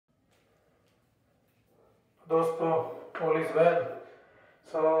दोस्तों, all is well.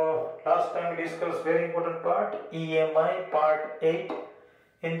 So last time we discussed very important part, EMI part 8.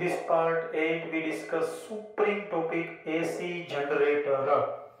 In this part 8 we discussed supreme topic AC generator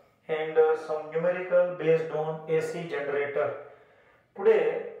and some numerical based on AC generator.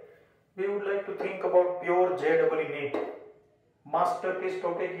 Today we would like to think about pure JEE Neet. Masterpiece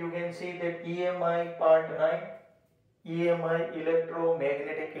topic, you can see that EMI part 9, EMI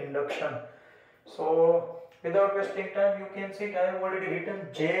electromagnetic induction. So without wasting time, you can see I have already written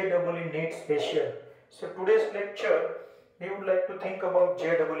JEE Neet special. So today's lecture we would like to think about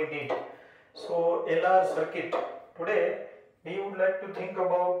JEE Neet. So LR circuit. Today we would like to think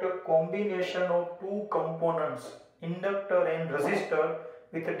about a combination of two components, inductor and resistor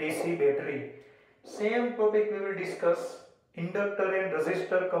with a DC battery. Same topic we will discuss, inductor and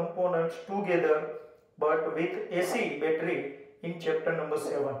resistor components together but with AC battery in chapter number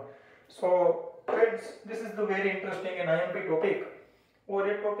 7. So friends, this is the very interesting and IMP topic. और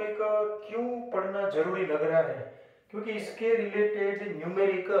ये topic क्यों पढ़ना जरूरी लग रहा है, क्योंकि इसके रिलेटेड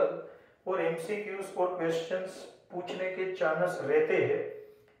न्यूमेरिकल और एमसीक्यूज और क्वेश्चंस पूछने के चांस रहते हैं।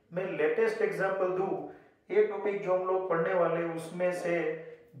 मैं लेटेस्ट एग्जांपल दूं, ये टॉपिक जो हम लोग पढ़ने वाले उसमें से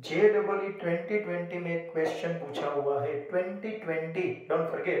JEE 2020 में क्वेश्चन पूछा हुआ है, 2020, डोंट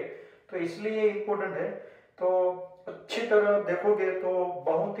फॉरगेट। तो इसलिए इंपॉर्टेंट है, तो अच्छी तरह देखोगे तो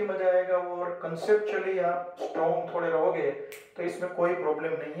बहुत ही मजा आएगा और कंसेप्चुअली आप स्ट्रॉन्ग थोड़े रहोगे तो इसमें कोई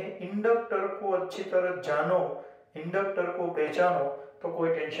प्रॉब्लम नहीं है। इंडक्टर को अच्छी तरह जानो, इंडक्टर को पहचानो तो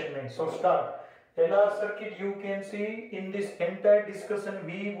कोई टेंशन नहीं। So start. LR circuit, you can see in this entire discussion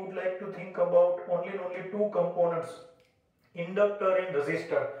we would like to think about only two components, inductor and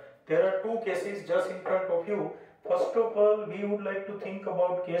resistor. There are two cases just in front of you. First of all, we would like to think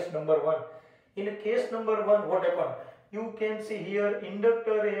about case number 1. In case number 1, what happened? You can see here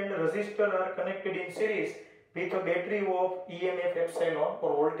inductor and resistor are connected in series with a battery of EMF epsilon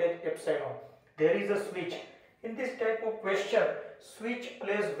or voltage epsilon. There is a switch. In this type of question, switch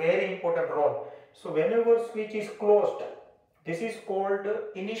plays very important role. So whenever switch is closed, this is called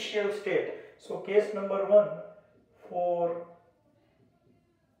initial state. So case number 1 for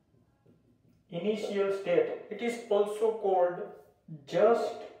initial state, it is also called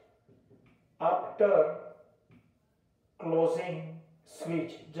just after closing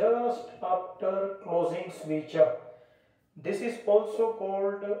switch, just after closing switch. This is also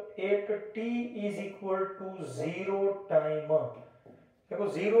called at t is equal to 0 time. देखो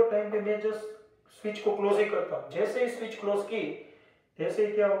 0 time पे मैं just switch को close ही करता हूँ। जैसे ही switch close की, जैसे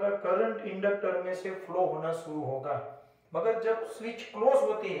ही क्या होगा, करंट इंडक्टर में से फ्लो होना शुरू होगा। मगर जब स्विच क्लोज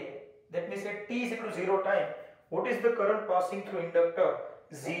होती है, that means eight t is equal to 0 time, what is the current passing through inductor?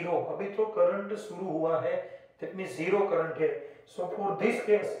 0। अभी तो करंट शुरू हुआ है, दैट मींस 0 करंट है। So for this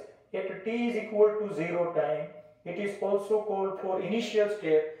case at t is equal to 0 time, it is also called for initial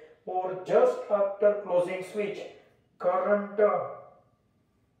state or just after closing switch, current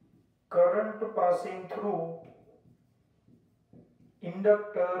passing through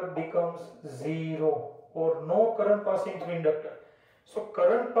inductor becomes 0 or no current passing through inductor. So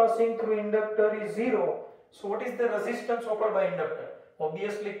current passing through inductor is 0. So what is the resistance offered by inductor?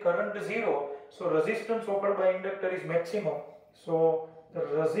 Obviously current 0, so resistance offered by inductor is maximum. So the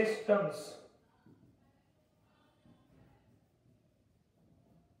resistance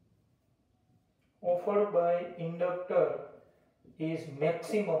offered by inductor is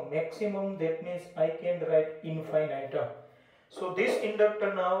maximum. Maximum, that means I can write infinite. So this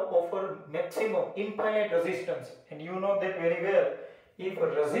inductor now offer maximum, infinite resistance, and you know that very well. If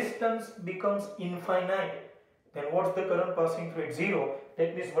resistance becomes infinite, then what's the current passing through it? 0.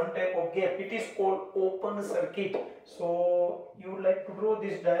 That means one type of gap. It is called open circuit. So you would like to draw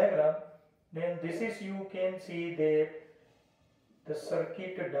this diagram. Then this is, you can see that the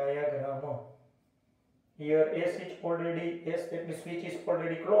circuit diagram. Here S is already, S, that means switch is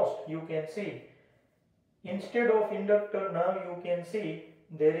already closed. You can see. Instead of inductor, now you can see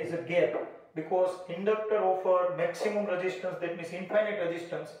there is a gap because inductor offer maximum resistance, that means infinite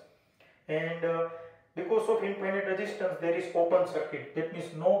resistance, and because of infinite resistance there is open circuit, that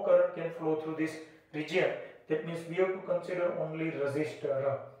means no current can flow through this region. That means we have to consider only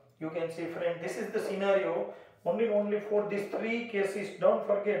resistor. You can see, friend, this is the scenario only for these 3 cases. Don't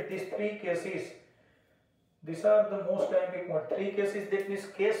forget these 3 cases, these are the most important one. 3 cases, that means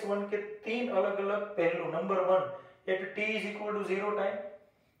case 1 के 3 अलग-अलग पहलू. Number 1, at t is equal to 0 time,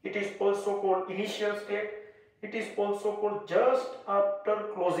 it is also called initial state, it is also called just after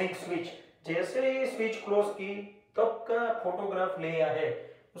closing switch. जैसे ही switch close की तब का photograph लिया है,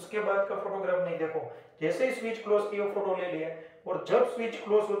 उसके बाद का फोटोग्राफ नहीं। देखो जैसे ही स्विच क्लोज की वो फोटो ले लिया, और जब स्विच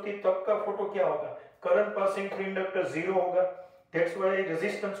क्लोज होती तब का फोटो क्या होगा? Current passing through inductor zero होगा, that's why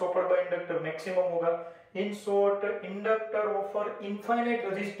resistance offered by inductor maximum होगा। In short inductor offer infinite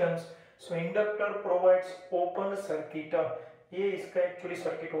resistance, so inductor provides open circuit, ये इसका एक्चुअली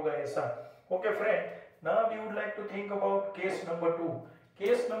सर्किट होगा ऐसा। Okay friend, now we would like to think about case number 2।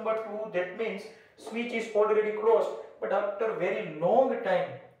 Case number 2, that means switch is already closed, but after very long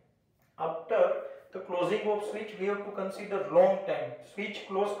time, after the closing of switch we have to consider long time। switch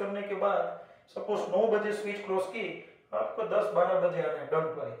close करने के बाद suppose 9 बजे switch close की, आपको 10-12 बजे आना है,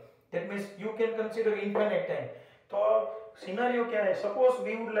 don't worry, that means you can consider infinite time। तो scenario क्या है, suppose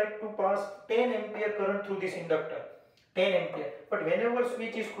we would like to pass 10 ampere current through this inductor, 10 ampere, but whenever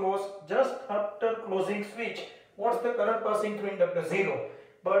switch is closed, just after closing switch, what's the current passing through inductor? Zero।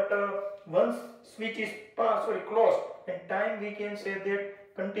 But once switch is closed and time we can say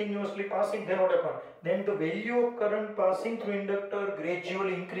that continuously passing, then what happen? Then the value of current passing through inductor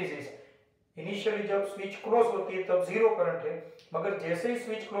gradually increases। Initially जब switch close होती है तब zero current है, मगर जैसे ही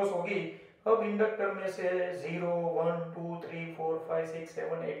switch close होगी अब inductor में से 0 1 2 3 4 5 6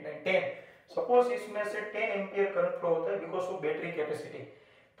 7 8 9 10, सपोज इसमें से 10 एम्पियर करंट फ्लो होता है बिकॉज ऑफ बैटरी कैपेसिटी।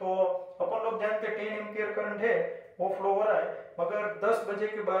 तो अपन लोग जानते हैं 10 एम्पियर करंट है वो फ्लो हो रहा है, मगर 10 बजे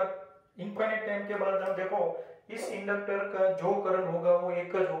के बाद इनफाइनाइट टाइम के बाद आप देखो इस इंडक्टर का जो करंट होगा वो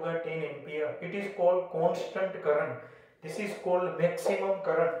एक ही होगा 10 ampere. It is called constant current, this is called maximum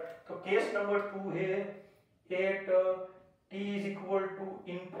current. तो केस नंबर 2 है eight t is equal to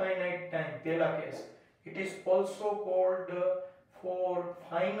infinite time, पहला case. It is also called for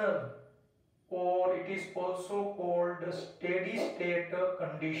final, or it is also called steady state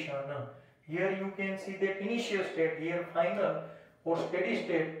condition। Here you can see that initial state, here final or steady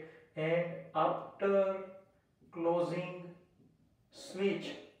state, and after closing switch,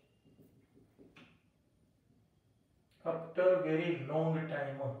 after very long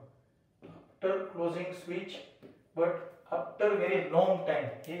time, after closing switch, but after very long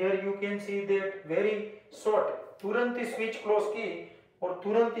time, here you can see that very short, तुरंत ही switch close की और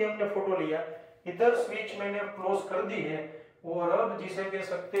तुरंत ही हमने photo लिया, इधर switch मैंने close कर दी है, और अब जिसे कह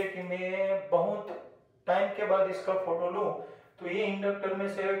सकते हैं कि मैं बहुत टाइम के बाद इसका फोटो लूं तो ये इंडक्टर में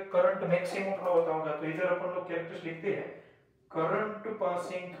से करंट मैक्सिमम फ्लो होता होगा। तो इधर अपन लोग कैरेक्टर्स लिखते हैं, current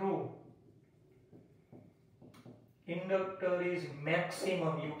passing through inductor is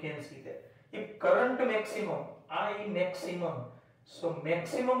maximum, you can see that. If current maximum, I maximum, so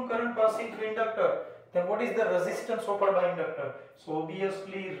maximum current passing through inductor, then what is the resistance offered by inductor? So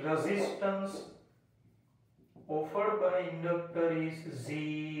obviously resistance offered by inductor is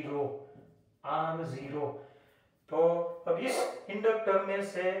zero, R0। तो अब इस inductor में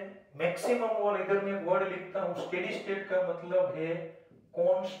से maximum, और इधर में word लिखता हूँ स्टेडी स्टेट का मतलब है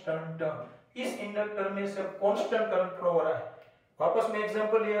कांस्टेंट। इस इंडक्टर में से कांस्टेंट करंट फ्लो हो रहा है। वापस में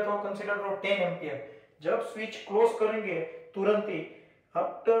एग्जांपल लिया तो कंसीडर करो 10 एम्पियर, जब स्विच क्लोज करेंगे तुरंत ही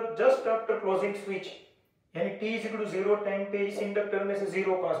जस्ट आफ्टर क्लोजिंग स्विच, यानी t is equal to 0 time पे इस इंडक्टर में से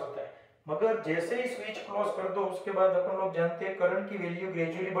 0 पास होता है, मगर जैसे ही स्विच क्लोज कर दो उसके बाद अपन लोग जानते हैं करंट की वैल्यू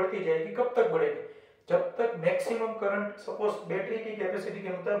ग्रेजुअली बढ़ती जाएगी। कब तक बढ़ेगी? जब तक मैक्सिमम करंट, सपोज बैटरी की कैपेसिटी के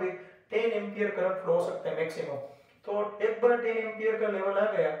मुताबिक 10 एम्पियर करंट फ्लो हो सकता है मैक्सिमम। तो एक बार 10 एम्पियर का लेवल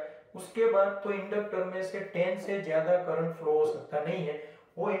आ गया उसके बाद तो इंडक्टर में से 10 से ज्यादा करंट फ्लो हो सकता नहीं है,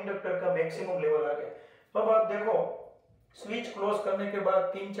 वो इंडक्टर का मैक्सिमम लेवल आ गया। अब आप देखो स्विच क्लोज करने के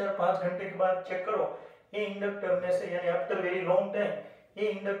बाद 3-4-5 घंटे के बाद चेक करो ये इंडक्टर में से, यानी आफ्टर वेरी लॉन्ग टाइम, ये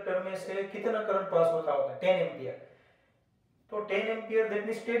इंडक्टर में से कितना करंट पास होता होगा? 10 एम्पियर। तो 10 ampere that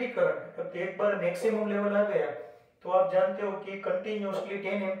means steady current. अब एक बार मैक्सिमम लेवल आ गया तो आप जानते हो कि continuously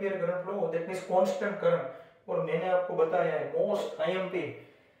 10 ampere current flow that means constant current. और मैंने आपको बताया है most IMP,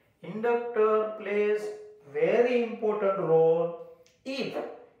 inductor plays very important role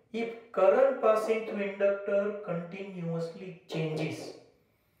if current passing through inductor continuously changes।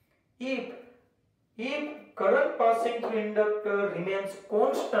 if current passing through inductor remains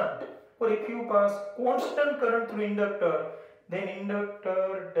constant, or if you pass constant current through inductor, then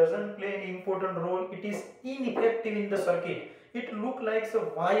inductor doesn't play any important role, it is ineffective in the circuit। it looks like a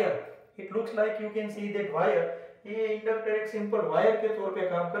wire, it looks like you can see that wire, ये inductor एक simple wire के तौर पे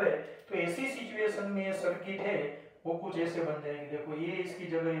काम करे। तो ऐसी situation में ये सर्किट है वो कुछ ऐसे बन जाएंगे। देखो ये इसकी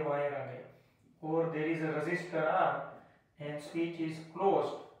जगह ये वायर आ गया और there is a resistor R and switch is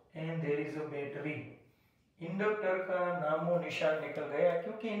closed end there is a battery. Inductor का नामो निशान निकल गया,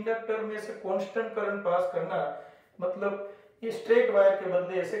 क्योंकि इंडक्टर में से कांस्टेंट करंट पास करना मतलब ये स्ट्रेट वायर के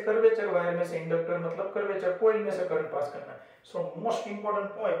बदले ऐसे कर्वेचर वायर में से इंडक्टर मतलब कर्वेचर कॉइल में से करंट पास करना। So most important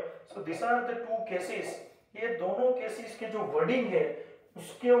point, so this are the two cases. ये दोनों केसेस के जो वर्डिंग है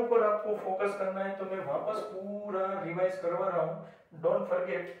उसके ऊपर आपको फोकस करना है। तो मैं वापस पूरा रिवाइज करवा रहा हूँ, डोंट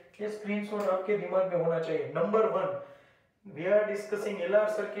फॉरगेट, ये स्क्रीनशॉट आपके दिमाग में होना चाहिए। Number 1, we are discussing LR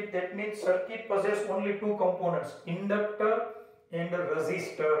circuit. That means circuit possess only two components, inductor and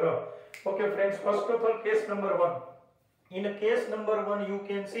resistor. Okay friends, first of all, case number 1. In case number 1, you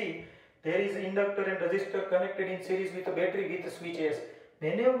can see there is inductor and resistor connected in series with a battery with switch S.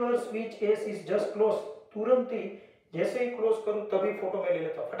 Whenever switch S is just closed, तुरंत ही जैसे ही close करूं तभी photo में ले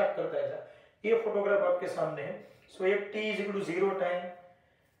लेता हूं, फटक करता है ऐसा। ये फोटोग्राफ आपके सामने है। सो एक t is equal to 0 time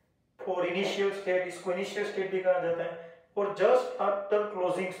for initial state, इसको इनिशियल स्टेट भी कहा जाता है। और जस्ट आफ्टर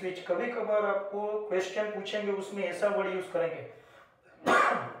क्लोजिंग स्विच, कभी कभार आपको क्वेश्चन पूछेंगे उसमें ऐसा वर्ड यूज करेंगे,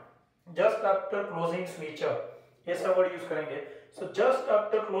 जस्ट आफ्टर क्लोजिंग स्विच, ऐसा वर्ड यूज करेंगे। So just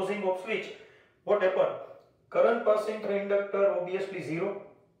after closing off switch, what happen, current passing through inductor obviously zero,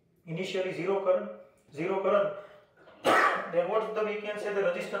 initially zero current, then what's the, we can say, the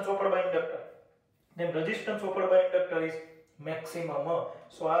resistance offered by inductor, then resistance offered by inductor is maximum.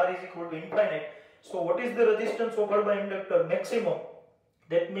 So R is equal to infinite. So what is the resistance offered by inductor? Maximum.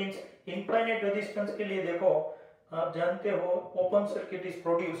 That means infinite resistance के लिए देखो, आप जानते हो open circuit is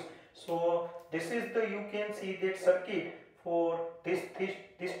produced. So this is the, you can see that circuit for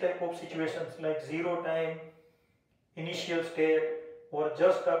this type of situations like zero time, initial state, or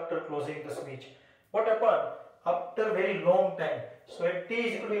just after closing the switch. What happened? After very long time. So at t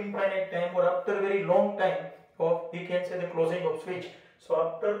is equal to infinite time, or after very long time of, we can say, the closing of switch. So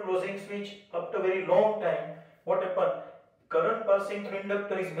after closing switch, after very long time, what happened? Current passing through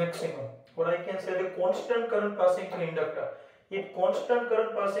inductor is maximum, or I can say the constant current passing through inductor. If constant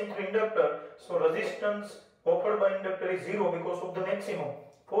current passing through inductor, so resistance offered by inductor is zero because of the maximum.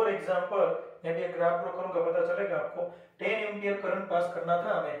 For example, मैं भी एक graph draw करूंगा, पता चलेगा आपको। 10 ampere current pass करना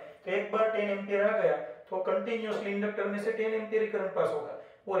था हमें, तो एक बार 10 एम्पियर आ गया तो कंटिन्यूअसली इंडक्टर में से 10 एम्पियर करंट पास होगा।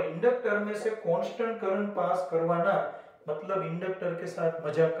 और इंडक्टर में से कांस्टेंट करंट पास करवाना मतलब इंडक्टर के साथ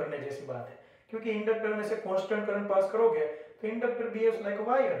मजाक करने जैसी बात है, क्योंकि इंडक्टर में से कांस्टेंट करंट पास करोगे तो inductor behaves like a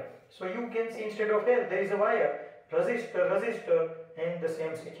wire. So you can see instead of air there is a wire, resistor and the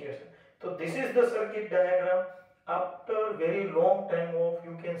same situation. So this is the circuit diagram after very long time of,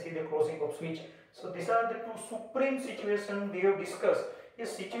 you can see, the closing of switch. So these are the two supreme situations we have discussed.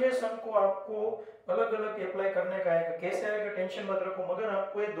 इस situation को आपको अलग अलग apply करने का है, कैसे आएगा टेंशन मत रखो, मगर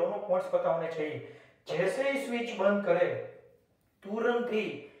आपको ये दोनों पॉइंट्स पता होने चाहिए। जैसे ही स्विच बंद करे तुरंत ही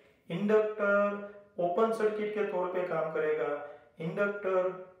इंडक्टर ओपन सर्किट के तौर पे काम करेगा,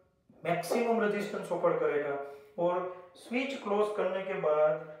 इंडक्टर मैक्सिमम रेजिस्टेंस ऑफर करेगा, और स्विच क्लोज करने के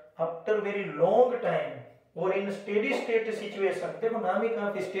बाद आफ्टर वेरी लॉन्ग टाइम और इन स्टेडी स्टेट सिचुएशन, देखो नाम ही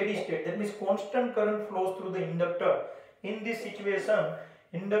कहा steady state, that means constant current flows through the inductor. In this situation,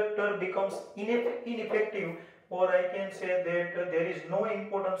 inductor becomes ineffective, or I can say that there is no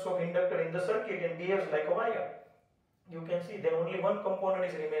importance of inductor in the circuit and behaves like a wire. You can see then only one component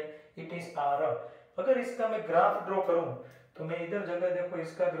is remain, it is R. अगर इसका मैं graph draw करूं तो मैं इधर जगह देखो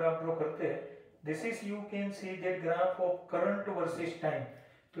इसका ग्राफ ड्रॉ करते हैं। This is, you can see that graph of current versus time.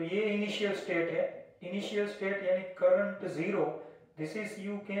 तो ये इनिशियल स्टेट है, इनिशियल स्टेट यानी current zero. This is,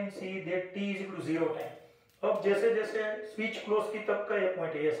 you can see that t is equal to 0 time. अब जैसे जैसे स्विच क्लोज की तब का ये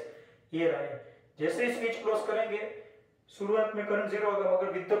पॉइंट है, यस ये रहा है। जैसे ही स्विच क्लोज करेंगे शुरुआत में करंट जीरो होगा,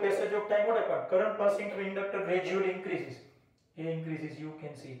 मगर with the passage of time what happen, current passing through inductor gradually increases, ये increases, you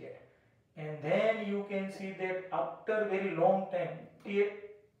can see that. And then you can see that after very long time,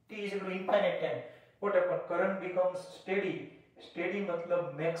 t is equal to infinite time, what happen, current becomes steady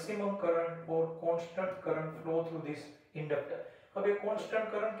मतलब maximum current और constant current flow through this inductor. अब ये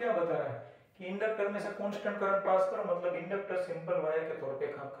constant current क्या बता रहा है कि inductor में से कांस्टेंट करंट पास करो, मतलब इंडक्टर सिंपल वायर के तौर पे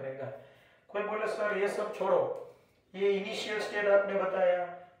काम करेगा। कोई बोले सर ये सब छोड़ो, ये इनिशियल स्टेट आपने बताया,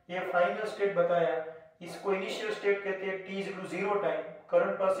 ये फाइनल स्टेट बताया, इसको इनिशियल स्टेट कहते हैं, t is equal to 0 time,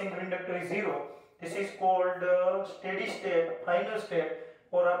 current passing through inductor is 0, this is called steady state, final state,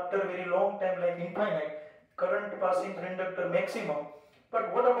 और after very long time like infinite, current passing through inductor maximum. But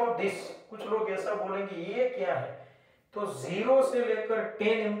what about this, कुछ लोग ऐसा बोलेंगे ये क्या है, तो 0 से लेकर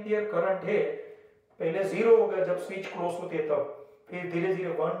 10 एम्पियर करंट है, पहले 0 होगा जब स्विच क्लोज होती है तब, फिर धीरे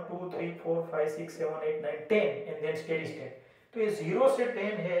धीरे 1 2 3 4 5 6 7 8 9 10 एंड देन स्टेडी स्टेट। तो ये 0 से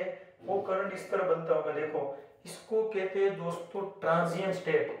 10 है, वो करंट इस तरह बनता होगा, देखो इसको कहते हैं दोस्तों ट्रांजिएंट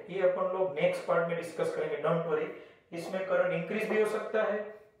स्टेट। ये अपन लोग नेक्स्ट पार्ट में डिस्कस करेंगे, डोंट वरी। इसमें करंट इंक्रीज भी हो सकता है,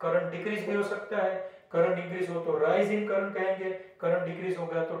 करंट डिक्रीज भी हो सकता है, करंट इंक्रीज हो तो राइज इन करंट कहेंगे, करंट डिक्रीज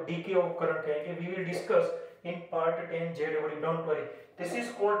होगा तो डीके ऑफ करंट कहेंगे। We will discuss in part 10 JW, don't worry. This is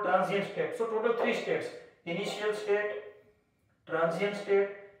called transient state. So total 3 states: initial state, transient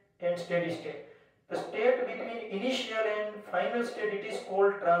state and steady state. The state between initial and final state it is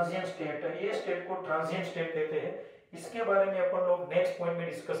called transient state. ये state को transient state कहते हैं. इसके बारे में अपन लोग next point में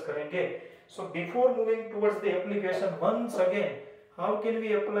discuss करेंगे. So before moving towards the application, once again, how can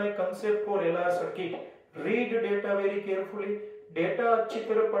we apply concept for LR circuit? Read data very carefully. Data अच्छी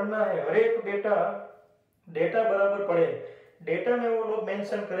तरह पढ़ना है. हर एक डेटा बराबर पढ़े. डेटा में वो लोग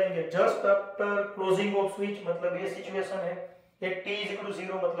मेंशन करेंगे just after closing off switch, मतलब ये सिचुएशन है. एक t is equal to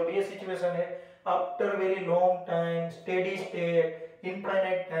 0 मतलब ये सिचुएशन है. After very long time, steady state,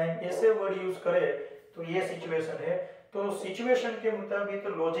 infinite time, ऐसे वर्ड यूज करे तो ये सिचुएशन है. तो सिचुएशन के मुताबिक तो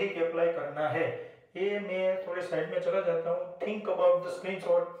लॉजिक अप्लाई करना है. ये मैं थोड़े साइड में चला जाता हूँ. Think about the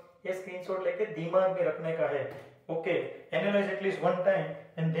screenshot. ये स्क्रीनशॉट लेके दिमाग में रखने का है. Okay, analyse at least one time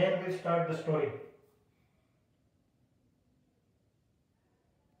and then we start the story.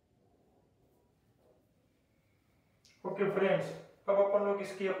 Okay friends, अब अपन लोग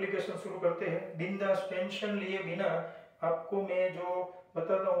इसकी एप्लीकेशन शुरू करते हैं. बिंदास टेंशन लिए बिना आपको मैं जो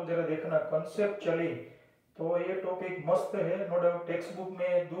बताता हूँ जरा देखना. कंसेप्चुअली तो ये टॉपिक मस्त है, नो डाउट. टेक्स्ट बुक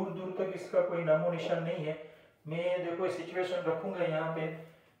में दूर दूर तक इसका कोई नामो निशान नहीं है. मैं देखो सिचुएशन रखूंगा यहाँ पे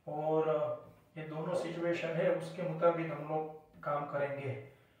और ये दोनों सिचुएशन है उसके मुताबिक हम लोग काम करेंगे.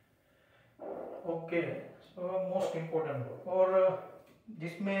 ओके, सो मोस्ट इम्पोर्टेंट और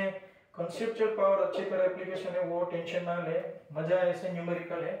जिसमें कंसेप्चुअल पावर अच्छी तरह एप्लीकेशन है वो टेंशन ना ले. मजा ऐसे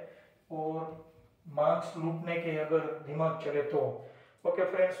न्यूमेरिकल है और मार्क्स लूटने के अगर दिमाग चले तो. Okay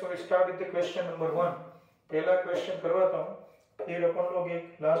friends, so start with the question number 1. पहला क्वेश्चन करवाता हूँ, फिर अपन लोग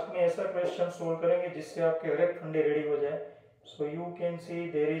एक लास्ट में ऐसा क्वेश्चन सोल्व करेंगे जिससे आपके हर एक फंडे रेडी हो जाए. So you can see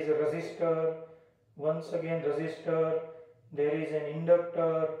there is a resistor, once again register, there is an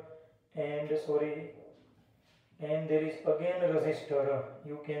inductor and there is again a resistor.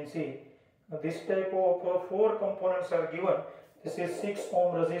 You can see this type of 4 components are given. This is 6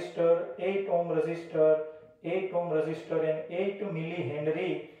 ohm resistor, 8 ohm resistor, 8 ohm resistor and 8 millihenry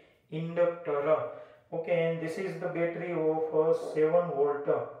inductor. Okay, and this is the battery of 7 volt.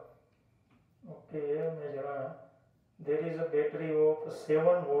 Okay, there is a battery of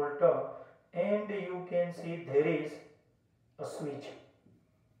 7 volt and you can see there is a switch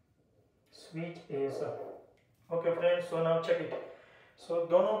is. Okay friends, so now check it. So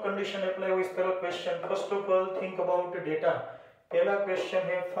दोनों condition apply हुई इस तरह. Question first of all think about data. पहला question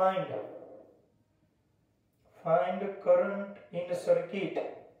है find current in circuit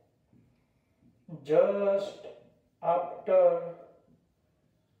just after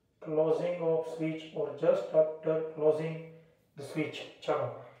closing off switch और just after closing the switch. चलो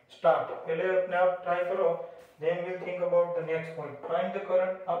start. पहले अपने आप ट्राई करो, then we'll think about the next point. Find the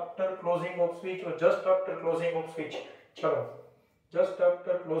current after closing of switch or just after closing of switch. चलो just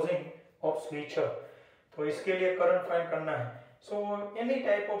after closing of switch. तो इसके लिए current find करना है. So any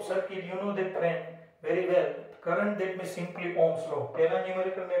type of circuit, you know that friend very well. Current that means simply Ohm's law. पहला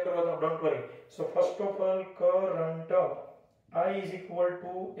numerical मैं करवाता हूँ, don't worry. So first of all current I is equal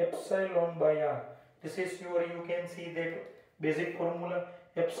to epsilon by R. This is your, you can see that basic formula.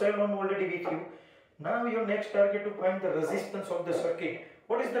 Epsilon already with you. Now your next target to find the resistance of the circuit.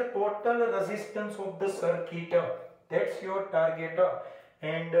 What is the total resistance of the circuit? That's your target.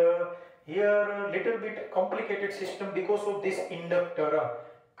 And here little bit complicated system because of this inductor.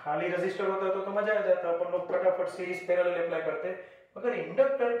 खाली resistor होता तो मजा आ जाता, अपन लोग फटाफट series parallel apply करते. अगर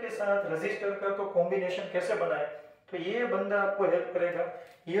inductor के साथ रेजिस्टर का तो कॉम्बिनेशन कैसे बनाए, तो ये बंदा आपको हेल्प करेगा.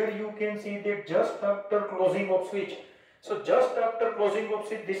 Here you can see that just after closing of switch. So just after closing of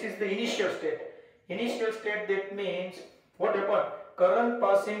switch, this is the initial state. Initial state, that means what happened? Current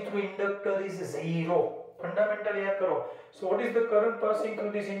passing through inductor is 0. Fundamental याद करो. So what is the current passing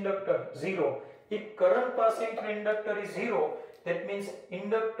through this inductor? 0. If current passing through inductor is 0, that means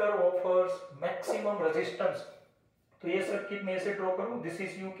inductor offers maximum resistance. तो ये circuit में ऐसे draw करूं. This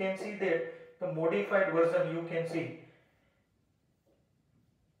is, you can see that the modified version you can see.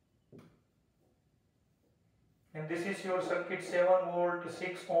 And this is your circuit 7 volt,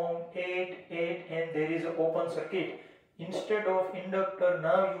 6 ohm, 8 and there is an open circuit. Instead of inductor,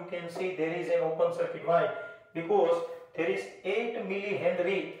 now you can see there is an open circuit. Why? Because there is 8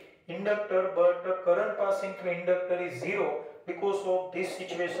 millihenry inductor but the current passing through inductor is 0 because of this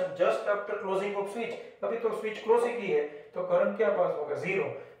situation just after closing of switch. अभी तो switch close ही की है तो current क्या पास होगा? 0.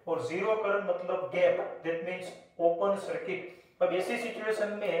 और 0 current मतलब gap, that means open circuit. अब ऐसी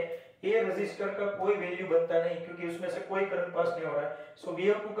सिचुएशन में ये रेजिस्टर का कोई वैल्यू बनता नहीं क्योंकि उसमें से कोई करंट पास नहीं हो रहा है. So we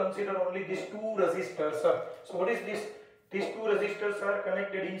have to consider only this to resistors. So what is this? These two resistors are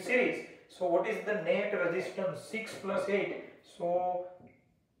connected in series. So what is the net resistance? 6 plus 8. So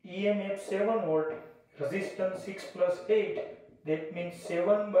EMF 7 volt, resistance 6 plus 8. That means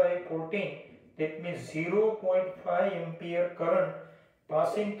 7 by 14. that means 0.5 ampere current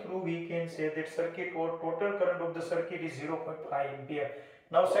passing through, we can say that circuit or total current of the circuit is 0.5 ampere.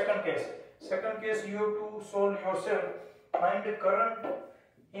 Now second case you have to solve yourself. Find the current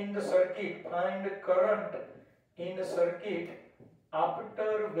in the circuit, after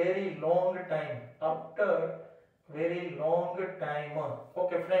very long time,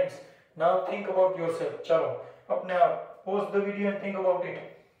 okay friends, now think about yourself. चलो अपने आप pause the video and think about it.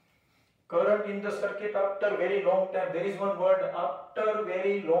 Current in the circuit after very long time. There is one word, after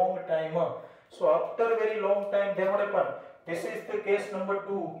very long time. So after very long time, then what happen? This is the case number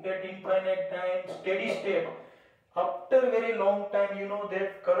 2 at infinite time, steady state. After very long time, you know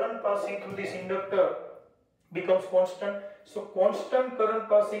that current passing through this inductor becomes constant. So constant current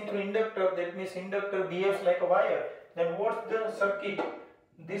passing through inductor, that means inductor behaves like a wire. Then what's the circuit?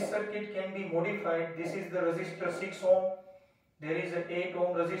 This circuit can be modified. This is the resistor 6 ohm. There is an 8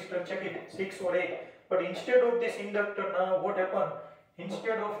 ohm resistor, check it, 6 or 8. But instead of this inductor, now what happened?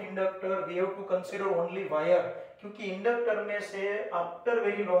 Instead of inductor, we have to consider only wire. क्योंकि inductor में से after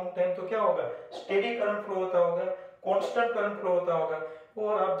very long time तो क्या होगा, steady current flow होता होगा, constant current flow होता होगा.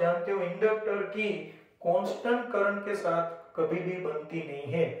 और आप जानते हो इंडक्टर की कांस्टेंट करंट के साथ कभी भी बनती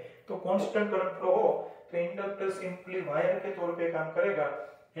नहीं है. तो कांस्टेंट करंट फ्लो हो तो इंडक्टर सिंपली वायर के तौर पे काम करेगा.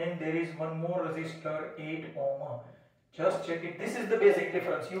 And there is one more resistor 8 ohm. Just check it. This is the basic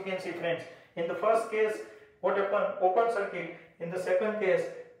difference. You can see friends. In the first case, what happened? Open circuit. In the second case,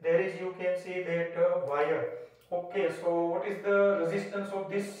 there is, you can see that wire. Okay, so what is the resistance of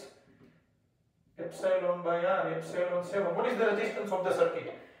this? Epsilon by R, epsilon 7. What is the resistance of the circuit?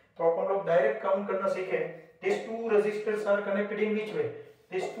 तो अपन लोग direct count करना सीखे. These two resistors are connected in which way?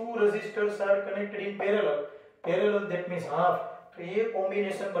 These two resistors are connected in parallel. Parallel, that means half. तो ये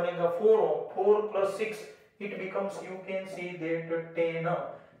combination बनेगा 4 ohm. 4 plus 6. It becomes, you can see that 10.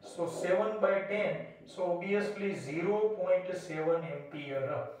 So 7 by 10. So obviously 0.7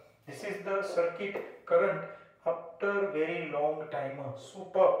 ampere. This is the circuit current after very long time.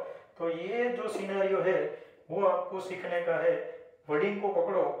 Super. तो ये जो scenario है वो आपको सीखने का है. वर्डिंग को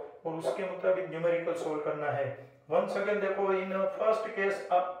पकड़ो और उसके मुताबिक न्यूमेरिकल सोल्व करना है. Once again देखो, in first case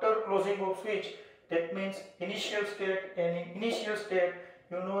after closing of switch, that means initial state, and in initial state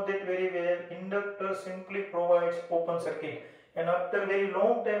you know that very well, inductor simply provides open circuit. And after very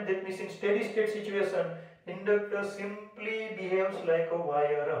long time, that means in steady state situation, inductor simply behaves like a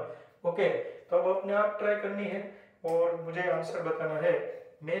wire. Okay, तो अब अपने आप try करनी है और मुझे answer बताना है.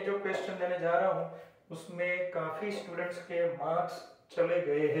 मैं जो क्वेश्चन देने जा रहा हूँ उसमें काफी स्टूडेंट्स के मार्क्स चले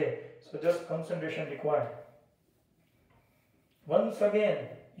गए हैं. So just concentration required. Once again,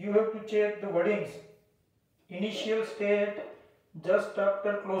 you have to check the wordings. Initial state, just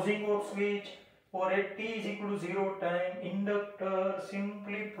after closing of switch or at t is equal to 0 time, inductor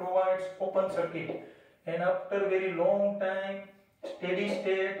simply provides open circuit. And after very long time, steady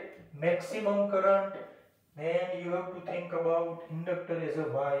state, maximum current, then you have to think about inductor as a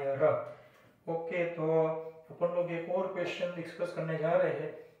wire. Okay, तो अपन लोग एक और question discuss करने जा रहे हैं.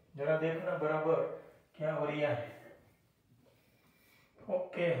 जरा देखना बराबर क्या हो रहा है.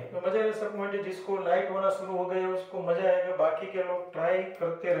 ओके, तो मजा आया सब मुझे. जिसको लाइट होना शुरू हो गया उसको मजा आएगा, बाकी के लोग ट्राई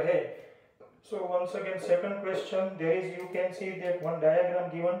करते रहे. So once again second question, there is, you can see that one diagram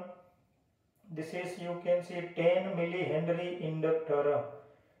given. This is, you can see 10 millihenry inductor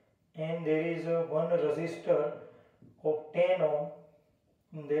and there is one resistor of 10 ohm,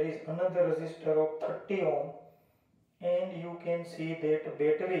 and there is another resistor of 30 ohm, and you can see that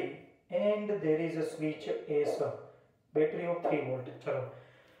battery, and there is a switch S, battery of 3 volt. Chalo,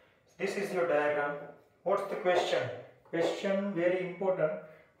 this is your diagram. What's the question? Question very important.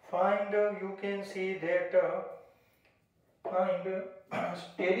 Find, you can see that find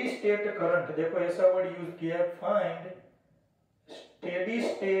steady state current. देखो ऐसा word use किया है, find steady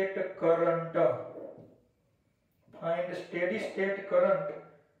state current. Find steady state current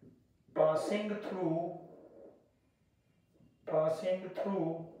passing through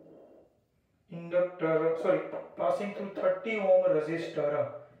inductor, sorry, passing through 30 ohm resistor.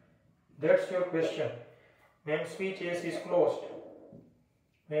 That's your question. When switch S is closed,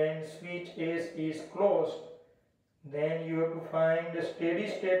 then you have to find the steady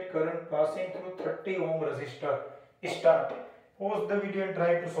state current passing through 30 ohm resistor. Start. Pause the video and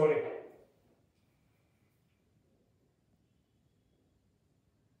try to solve it.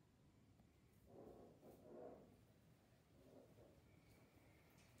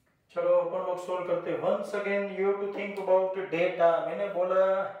 चलो अपन लोग solve करते हैं. Once again you have to think about data. मैंने बोला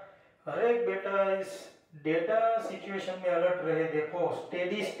हर एक बेटा इस data situation में अलर्ट रहे. देखो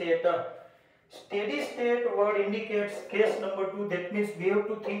steady state Steady state word indicates case number 2. That means we have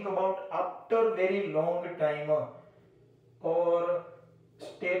to think about after very long time. और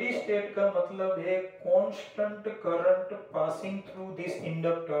steady state का मतलब है constant current passing through this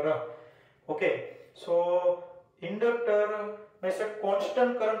inductor. Okay, so inductor में से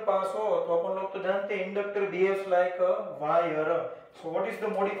constant current pass हो तो अपन लोग तो जानते हैं inductor behaves like a wire. So what is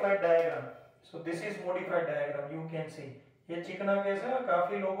the modified diagram? So this is modified diagram. You can see ये चिकना कैसा,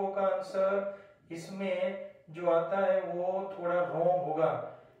 काफी लोगों का आंसर इसमें जो आता है वो थोड़ा रॉन्ग होगा.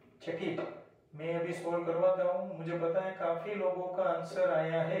 Check it. मैं अभी सोल्व करवाता हूँ. मुझे पता है काफी लोगों का आंसर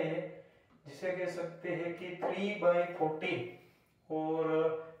आया है जिसे कह सकते हैं कि 3/40 और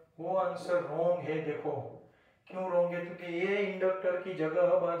वो आंसर रॉन्ग है. देखो क्यों रॉन्ग है, क्योंकि ये इंडक्टर की जगह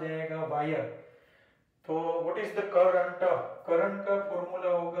अब आ जाएगा वायर. तो what is the current? Current का फॉर्मूला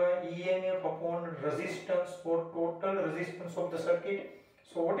होगा ईएमएफ अपॉन रेजिस्टेंस और total resistance of the circuit.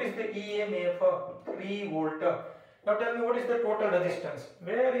 So what is the EMF? 3 volt. Now tell me what is the total resistance.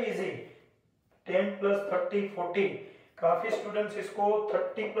 Very easy. 10 + 30 40. काफी students इसको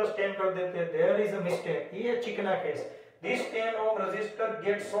 30 + 10 कर देते हैं. There is a mistake. ये चिकना case. This 10 ohm resistor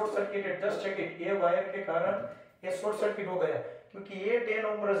gate short circuited. Just check it. ये wire के कारण ये शॉर्ट सर्किट हो गया क्योंकि ये 10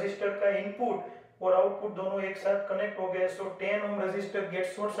 ओम रेजिस्टर का इनपुट और आउटपुट दोनों एक साथ कनेक्ट हो गए. सो 10 ohm resistor gate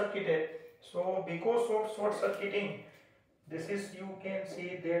short circuited. So because of short circuiting this is, you can see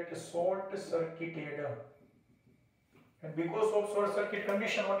that short circuited, and because of short circuit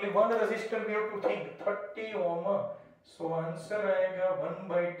condition only one resistor we have to think, 30 ohm. so answer आएगा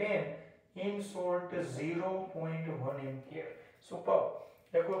 1/10 in short 0.1 ampere. super.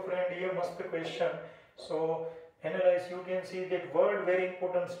 देखो friend ये मस्त question. so analyze, you can see that word very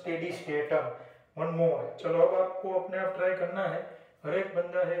important, steady state. one more. चलो अब आपको अपने आप try करना है. हर एक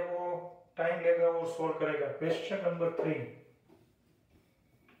बंदा है वो टाइम लेगा, वो सोल्व करेगा. Question number 3.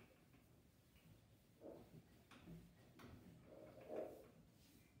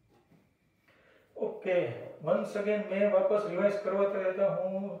 Okay, once again मैं वापस रिवाइज करवाता रहता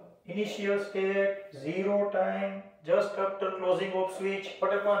हूँ. Initial state 0 time just after closing off switch.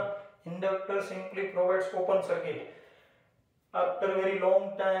 What happen? Inductor simply provides open circuit. After very long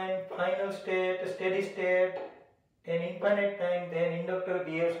time final state steady state and infinite time, then inductor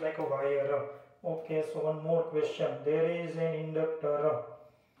behaves like a wire. Okay, so one more question. There is an inductor.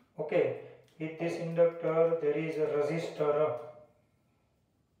 Okay, with this inductor there is a resistor.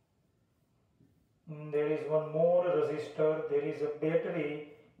 There is one more resistor. There is a battery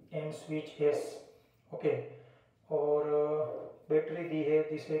and switch S. Okay, और battery दी है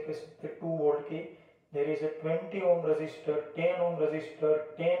जिसे कह सकते 2 volt की. There is a 20 ohm resistor, 10 ohm resistor,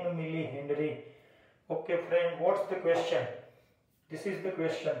 10 milli Henry. Okay friend, what's the question? This is the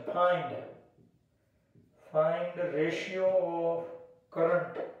question. Find the ratio of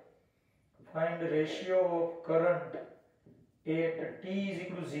current. Find the ratio of current at t is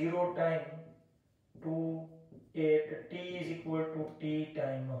equal to 0 time to at t is equal to t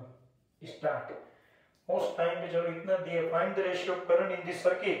time. Start. Most time पे चलो इतना दिया. Find the ratio of current in this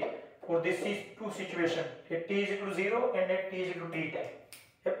circuit for this is two situation, at t is equal to 0 and at t is equal to t time.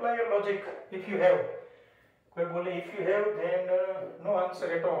 Apply your logic if you have. कोई बोले if you have, then no answer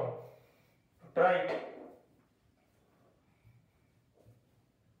at all. Try it.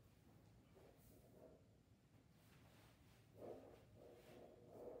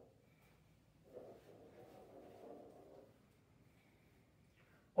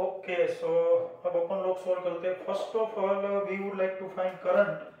 Okay, so अब अपन लोग solve करते हैं. First of all, we would like to find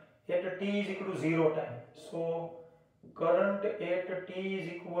current at t is equal to 0 time. So current at t is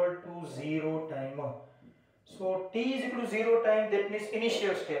equal to 0 time. So t is equal to 0 time, that means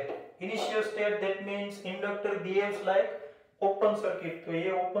initial state. Initial state, that means inductor behaves like open circuit. तो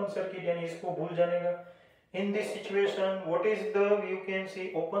ये open circuit यानी इसको भूल जाने का. In this situation, what is the, you can see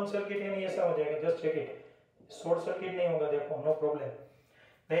open circuit यानी ऐसा हो जाएगा. Just check it. Short circuit नहीं होगा, देखो, no problem.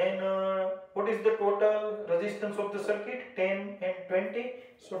 Then what is the total resistance of the circuit? 10 and 20.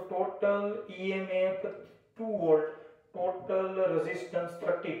 So total EMF 2 volt. Total resistance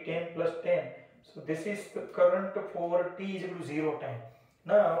 30. 10 plus 10. So this is the current for t is equal to 0 time.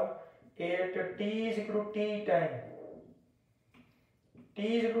 Now at t is equal to t time. T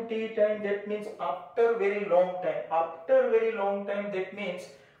is equal to t time, that means after very long time. After very long time, that means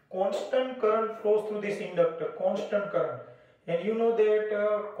constant current flows through this inductor. Constant current. And you know that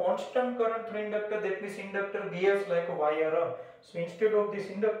constant current through inductor, that means inductor behaves like a wire. So instead of this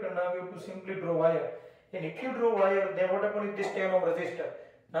inductor, now you have to simply draw wire. And if you draw wire, then what happens with this 10 ohm resistor?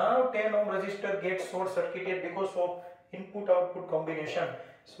 Now 10 ohm resistor gets short circuited because of input output combination.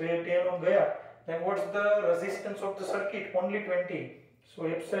 So ये 10 ohm गया. Then what's the resistance of the circuit? Only 20. So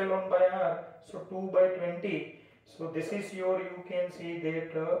epsilon by r, so 2 by 20. So this is your, you can see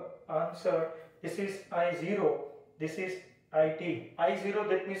that answer. This is I0, this is IT. I0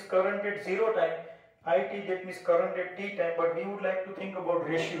 that means current at 0 time, IT that means current at t time, but we would like to think about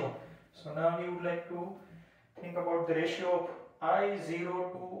ratio. So now we would like to think about the ratio of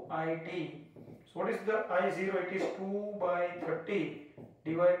I0 to IT. So what is the I0? It is 2 by 30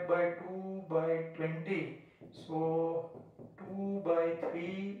 divided by 2 by 20. So 2 by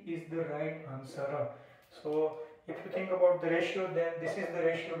 3 is the right answer. So if you think about the ratio, then this is the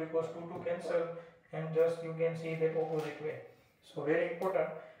ratio because 2 to cancel and just you can see that opposite way. So very important.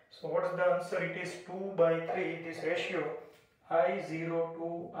 So what is the answer? It is 2 by 3, this ratio I0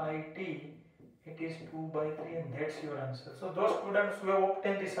 to IT. It is 2 by 3 and that's your answer. So those students who have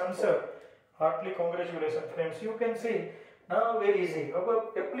obtained this answer, heartily congratulations friends. You can see now very easy.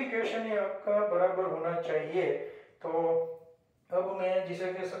 अब application ये आपका बराबर होना चाहिए. तो अब मैं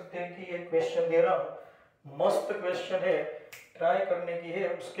जिसे कह सकते हैं कि ये क्वेश्चन दे रहा हूँ, मस्त क्वेश्चन है, ट्राई करने की है.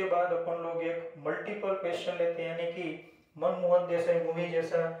 उसके बाद अपन लोग एक मल्टीपल क्वेश्चन लेते हैं, यानी कि मनमोहन देसाई मूवी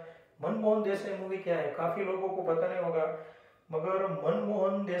जैसा. मनमोहन देसाई मूवी क्या है काफी लोगों को पता नहीं होगा, मगर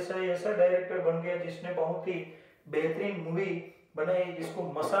मनमोहन देसाई ऐसा डायरेक्टर बन गया जिसने बहुत ही बेहतरीन मूवी बनाई जिसको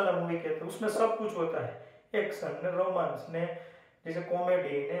मसाला मूवी कहते हैं. उसमें सब कुछ होता है, एक्शन ने, रोमांस ने, जैसे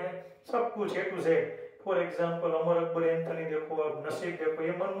कॉमेडी ने, सब कुछ ए to Z. For example Amar Akbar Anthony देखो, अब नसीब देखो,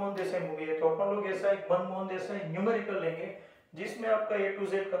 ये मनमोहन देसाई मूवी है. तो अपन लोग ऐसा एक मनमोहन देसाई न्यूमेरिकल लेंगे जिसमें आपका ए टू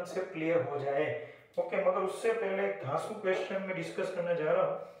जेड कंसेप्ट क्लियर हो जाए. ओके, मगर उससे पहले एक धांसू क्वेश्चन में डिस्कस करने जा रहा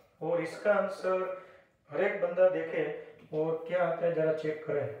हूँ और इसका आंसर हर एक बंदा देखे और क्या आता है जरा चेक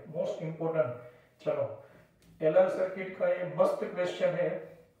करें. Most important. चलो, एलआर सर्किट का ये मस्त क्वेश्चन है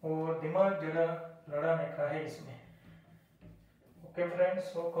और दिमाग जरा लड़ाने का है इसमें. Okay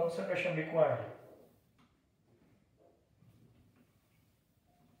friends, so concentration required.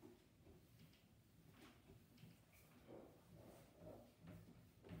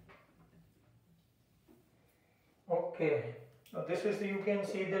 Okay, now this is, you can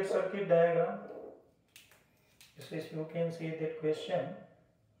see that circuit diagram. This is, you can see that question.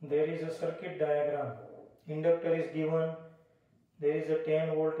 There is a circuit diagram. Inductor is given. There is a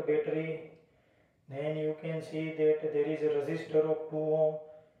 10 volt battery. Then you can see that there is a resistor of 2 ohm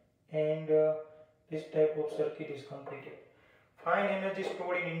and this type of circuit is completed. Find energy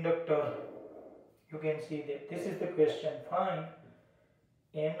stored in inductor. You can see that this is the question. Find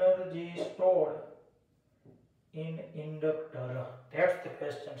energy stored in inductor. That's the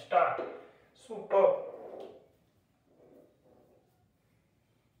question. Start. Superb.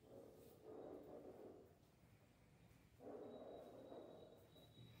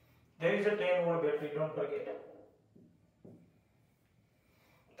 There is a 10 volt battery, don't forget.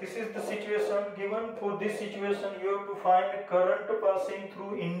 This is the situation given. For this situation you have to find current passing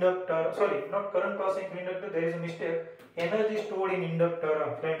through inductor. Sorry, not current passing through inductor, there is a mistake. Energy stored in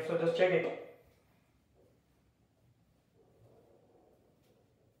inductor, friends. So just check it.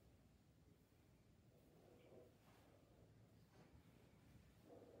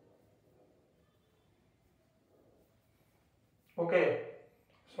 Okay,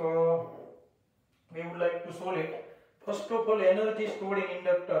 so we would like to solve it. First of all, energy stored in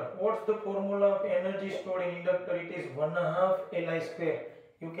inductor. What's the formula of energy stored in inductor? It is 1/2 Li square.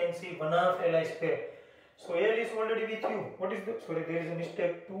 You can see 1/2 Li square. So L is already with you. What is the, sorry, there is a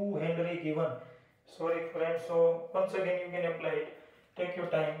mistake, 2 Henry given. Sorry friends, so once again you can apply it. Take your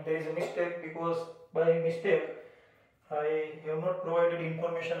time. There is a mistake because by mistake I have not provided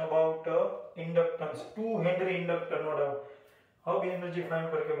information about inductance. 2 Henry inductor, no doubt. अब energy find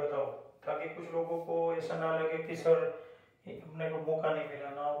करके बताओ ताकि कुछ लोगों को ऐसा ना लगे कि सर हमने को मौका नहीं मिला.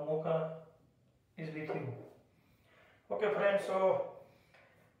 ना, मौका is with you. Okay friends, सो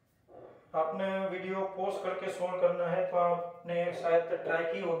आपने वीडियो पॉज करके सोल्व करना है तो आपने शायद ट्राई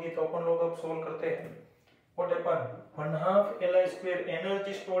की होगी, तो अपन लोग अब सोल्व करते हैं. What happen? 1/2 Li square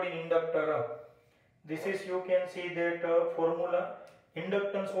energy stored in inductor. This is, you can see that formula.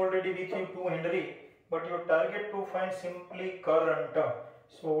 Inductance already with you 2 Henry. But your target to find simply current.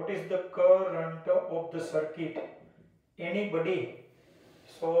 So what is the current of the circuit? Anybody?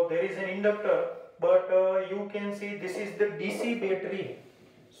 So there is an inductor, but you can see this is the DC battery.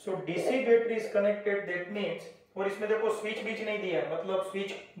 So DC battery is connected. That means, और इसमें देखो switch बीच नहीं दिया है, मतलब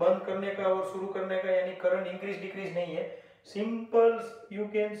switch बंद करने का और शुरू करने का, यानी करंट इंक्रीज डिक्रीज नहीं है. Simple,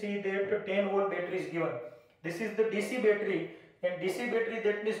 you can see that 10 volt battery is given. This is the DC battery. And DC battery,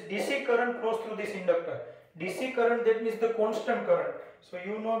 that means DC current flows through this inductor. DC current, that means the constant current. So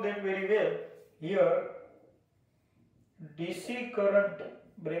you know that very well. Here DC current,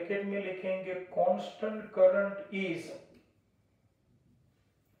 bracket में लिखेंगे constant current is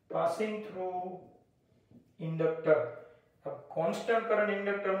passing through inductor. अब constant current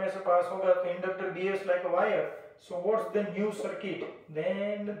inductor में से पास होगा तो inductor behaves like a wire. So what's the new circuit?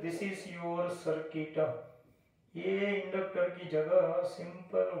 Then this is your circuit. ये inductor की जगह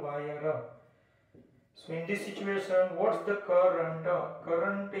simple wire. So in this situation, what's the current?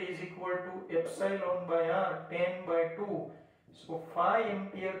 Current is equal to epsilon by R, 10 by 2. So 5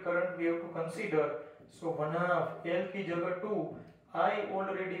 ampere current we have to consider. So 1/2 L की जगह 2. I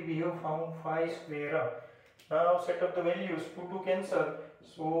already we have found 5 square. Now set up the values. 2 cancel.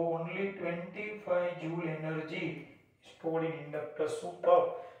 So only 25 joule energy stored in inductor.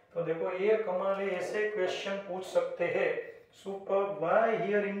 Superb. तो देखो ये कमाल है, ऐसे question पूछ सकते हैं। Superb. Why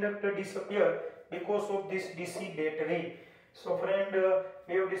here inductor disappear? Because of this DC battery. So friend,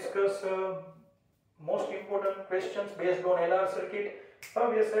 we have discussed most important questions based on LR circuit.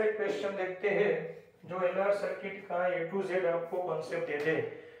 अब ऐसा एक क्वेश्चन देखते हैं जो LR सर्किट का A to Z आपको कॉन्सेप्ट दे दे।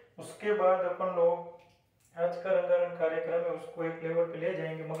 उसके बाद अपन लोग आज का रंगारंग कार्यक्रम है उसको एक लेवल पे ले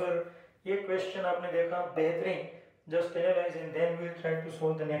जाएंगे। मगर ये क्वेश्चन आपने देखा बेहतरीन, just analyse and then we will try to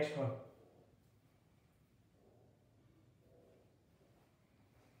solve the next one.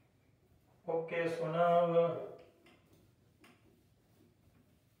 Okay, so now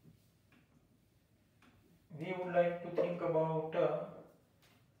we would like to think about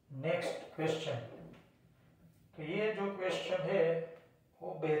next question. तो ये जो क्वेश्चन है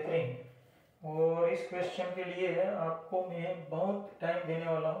वो बेहतरीन, और इस क्वेश्चन के लिए आपको मैं बहुत टाइम देने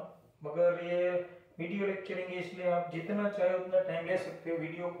वाला हूँ। मगर ये वीडियो लेक्चरिंग है इसलिए आप जितना चाहे उतना टाइम ले सकते हो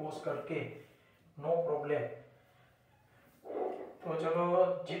वीडियो पॉज करके, नो प्रॉब्लम। तो चलो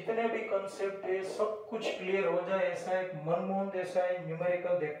जितने भी कंसेप्ट है सब कुछ क्लियर हो जाए ऐसा एक मनमोहन देसाई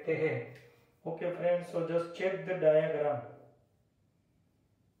न्यूमेरिकल देखते हैं। Okay friends, so just check the diagram.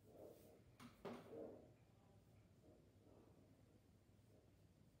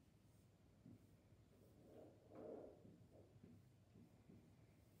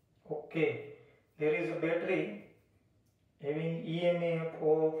 Okay, there is a battery having EMF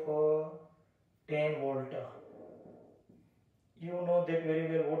of 10 volt. You know that very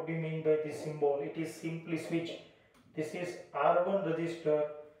well. What do you mean by this symbol? It is simply switch. This is R1 resistor,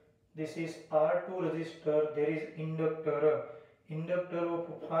 this is R2 resistor, there is inductor of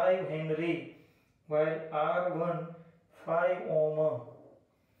 5 Henry, while R1 5 ohm,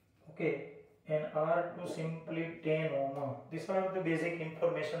 okay, and R2 simply 10 ohm. These are the basic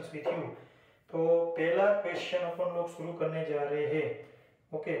informations with you. तो पहला question अपन लोग शुरू करने जा रहे हैं।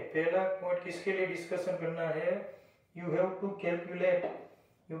 Okay, पहला point किसके लिए डिस्कशन करना है? You have to calculate.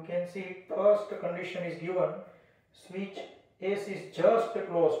 You can see first condition is given. Switch S is just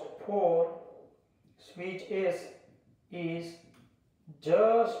closed. For switch S is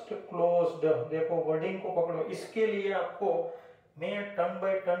just closed. देखो वर्डिंग को पकड़ो। इसके लिए आपको मैं टर्न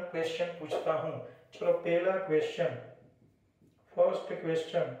बाय टर्न क्वेश्चन पूछता हूँ। चलो पहला क्वेश्चन, फर्स्ट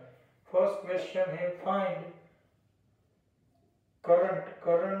क्वेश्चन है find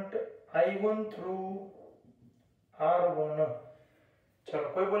current I1 through R1। चलो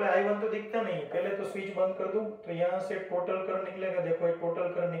कोई बोले I1 तो दिखता नहीं, पहले तो स्विच बंद कर दूं तो यहाँ से टोटल करंट निकलेगा। देखो ये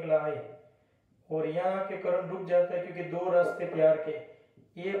टोटल करंट निकला I, और यहाँ के करंट रुक जाता है क्योंकि दो रास्ते प्यार के।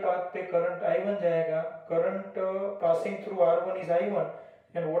 ये पाथ पे करंट I1 जाएगा। Current passing through R1 is I1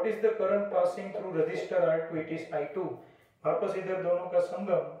 and what is the current passing through register R2? It is I2। वापस इधर दोनों का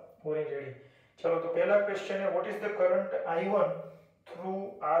संगम, ऑरेंज रेडी। चलो तो पहला क्वेश्चन है what is the current I1 through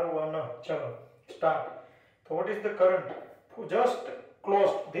R1। चलो start. So what is the current? Just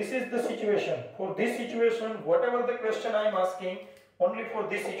closed. This is the situation. For this situation, whatever the question I am asking, only for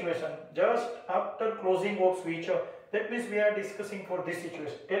this situation, just after closing of switch, that means we are discussing for this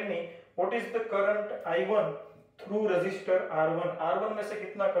situation. Tell me, what is the current I1 through resistor R1? R1 में से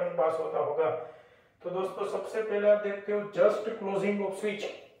कितना current pass होता होगा? तो दोस्तों सबसे पहले आप देखते हो just closing of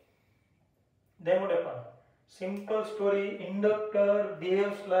switch. Then what happen? Simple story. Inductor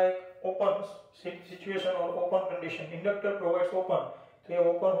behaves like open situation or open condition. Inductor provides open, तो ये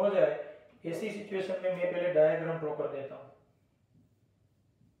ओपन हो जाए ऐसी सिचुएशन में मैं पहले डायग्राम ड्रॉ कर देता हूँ।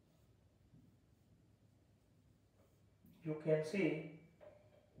 You can see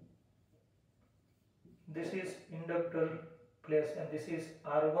this is inductor place and this is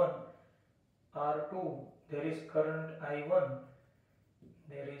R1, R2. There is current I1,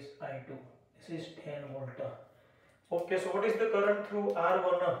 there is I2. This is 10 volt. Okay, so what is the current through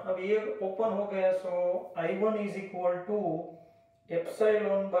R1? अब ये open हो गया, सो I1 is equal to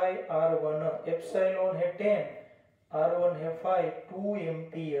epsilon bye R1। Epsilon है 10, R1 है 5, 2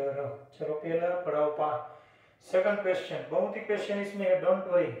 ampere. चलो पहला पढ़ाओ पा। सेकंड क्वेश्चन, बहुत ही क्वेश्चन इसमें है, डोंट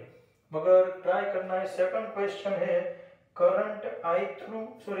वरी, मगर ट्राई करना है। सेकंड क्वेश्चन है current I2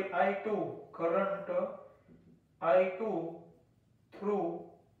 current I2 through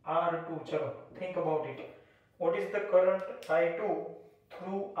R2. चलो think about it. What is the current I2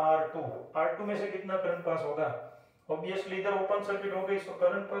 through R2? R2 में से कितना करंट पास होगा? Obviously इधर ओपन सर्किट हो गई, so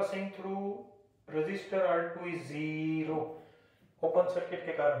current passing through resistor R2 is 0 open circuit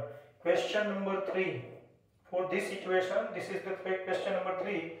के कारण. Question number 3. For this situation, this is the question number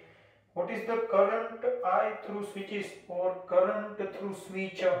 3. What is the current I through switches or current through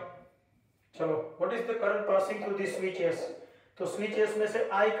switch? चलो, what is the current passing through this switches? तो switches में से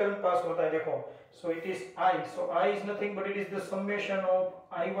I current pass होता है, देखो. So it is I. So I is nothing but it is the summation of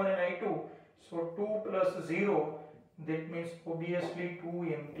I1 and I2. So 2 plus 0, that means obviously 2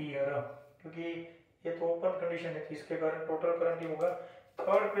 ampere. क्योंकि ये तो open condition है, इसके कारण टोटल करंट ही होगा.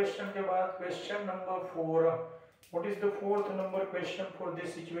 थर्ड क्वेश्चन के बाद question number 4. What is the fourth number question for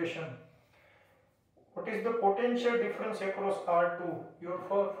this situation? What is the potential difference across R2? Your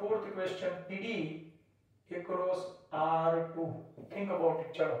fourth question, PD across R2. Think about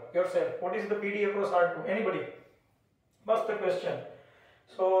it, chalo yourself. What is the PD across R2? Anybody? What's the question?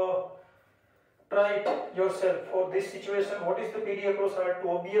 So try it yourself. For this situation, what is the PD across R2?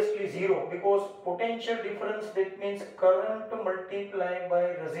 Obviously 0, because potential difference, that means current multiplied by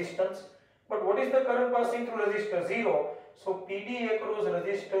resistance. But what is the current passing through resistor? 0. So PD across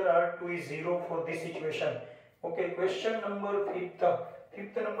resistor R2 is 0 for this situation. Okay, question number 5th.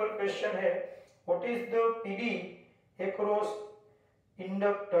 Fifth number question है, what is the PD across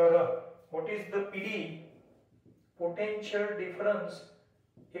inductor? What is the PD potential difference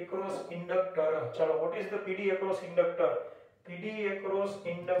across inductor? चलो, what is the PD across inductor? PD across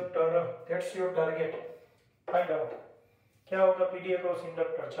inductor, that's your target. Find out क्या होगा PD across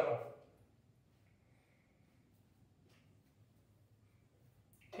inductor. चलो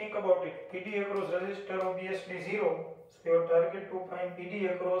think about it. PD across resistor obviously 0. So your target to find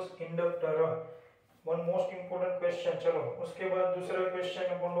PD across inductor. One most important question. चलो उसके बाद दूसरा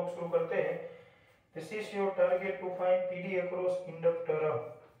question अपन लोग शुरू करते हैं. This is your target to find PD across inductor.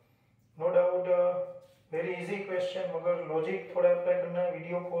 No doubt very easy question, मगर logic थोड़ा अप्लाई करना है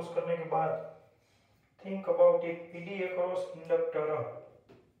वीडियो पॉज करने के बाद. Think about it. PD across inductor.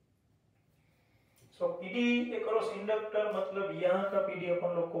 So PD across inductor मतलब यहाँ का PD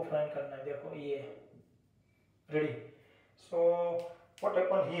अपन लोग को फाइंड करना है. देखो ये ready. So what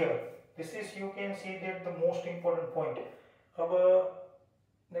happened here? This is, you can see that the most important point. अब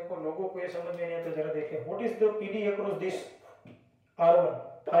देखो लोगों को ये समझ में नहीं आता, जरा देखें. What is the PD across this R1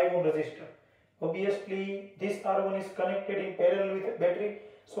 5 ohm resistor? Obviously this R1 is connected in parallel with battery.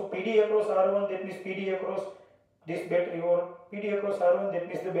 So PD across R1, that means PD across this battery, or PD across R1, that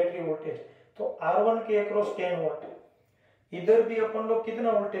means the battery voltage. तो R1 के across 10 volt. इधर भी अपन लोग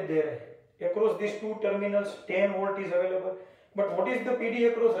कितना voltage दे रहे हैं? Across these two terminals 10 volt is available. But what is the PD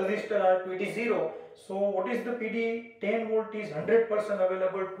across resistor R2? It is 0. So what is the PD? 10 volt is 100%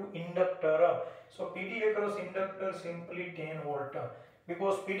 available to inductor. So PD across inductor simply 10 volt.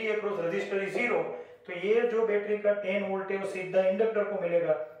 Because PD across resistor is 0. तो ये जो battery का 10 volt है वो सीधा inductor को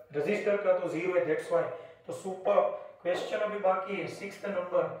मिलेगा, register का तो 0 है, दैट्स व्हाई. तो सुपर. क्वेश्चन अभी बाकी है.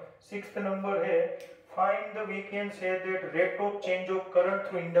 सिक्स्थ नंबर है, find the, we can say that rate of change of current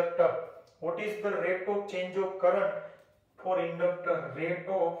through inductor. What is the rate of change of current for inductor? Rate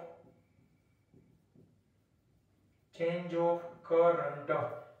of change of current,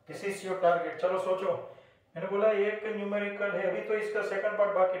 this is your target. चलो सोचो, मैंने बोला एक numerical है, अभी तो इसका second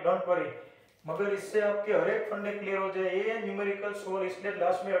part बाकी, डोंट वरी. मगर इससे आपके हर एक फंडे क्लियर हो जाए. ये न्यूमेरिकल सोल्व इसलिए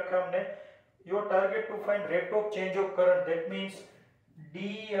लास्ट में रखा हमने. Your target to find rate of change of current, that means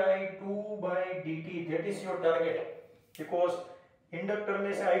di2 by dt, that is your target. Because inductor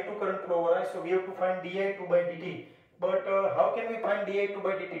में से I2 करंट फ्लो हो रहा है, so we have to find di2 by dt. But how can we find di2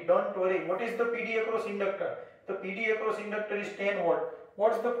 by dt? Don't worry. What is the PD across inductor? The PD across inductor is 10 volt.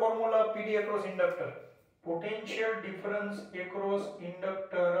 What's the formula of PD across inductor? Potential difference across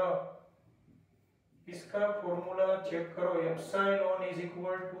inductor. इसका formula check करो. Epsilon is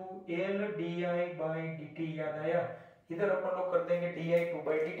equal to L di by dt. याद आया? इधर अपन लोग कर देंगे di2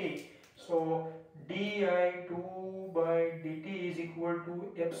 by dt. So di2 by dt is equal to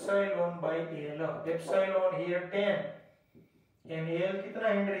epsilon by L. Epsilon here 10 and L कितना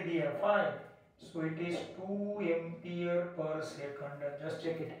Henry दिया? 5. So it is 2 ampere per second. Just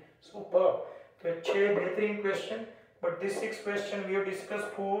check it. Super. तो अच्छे बेहतरीन question. But this 6 question we have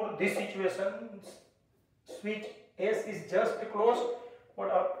discussed for this situation. Switch S is just closed,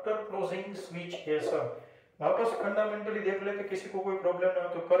 but after closing switch S, वापस fundamentally देख लेते, किसी को कोई problem ना हो.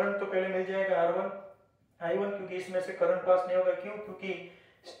 तो करंट तो पहले मिल जाएगा R1 I1, क्योंकि इसमें से करंट पास नहीं होगा. क्यों? क्योंकि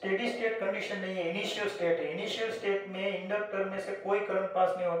स्टेडी स्टेट कंडीशन नहीं है, इनिशियल स्टेट है। इनिशियल स्टेट में इंडक्टर में से कोई करंट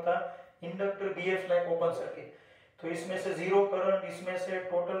पास नहीं होता, inductor behaves like open circuit. तो इसमें से जीरो करंट, इसमें से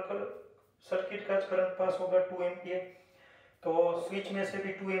टोटल सर्किट का करंट पास होगा 2 एम्पियर, तो स्विच में से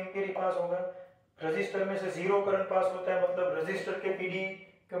भी 2 एम्पियर ही पास होगा। रजिस्टर में से जीरो करंट पास होता है, मतलब रजिस्टर के पीडी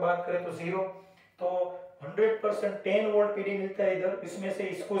की बात करें तो जीरो, तो 100% 10 वोल्ट पीडी मिलता है इधर, इसमें से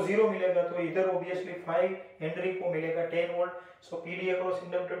इसको जीरो मिलेगा तो इधर ऑब्वियसली 5 हेनरी को मिलेगा 10 वोल्ट। सो PD across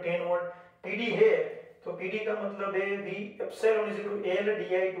inductor 10 volt. PD है तो पीडी का मतलब है v epsilon is equal to L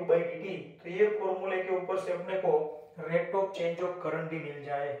di2/dt। तो ये फॉर्मूले के ऊपर से अपने को rate of change of current भी मिल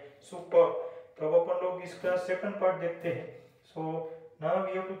जाए। सुपर। तो अब अपन लोग इसका सेकंड पार्ट देखते हैं। So now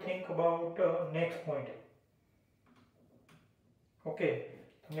we have to think about next point. Okay,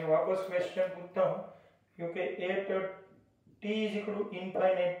 तो मैं वापस क्वेश्चन पूछता हूँ, क्योंकि eight t is equal to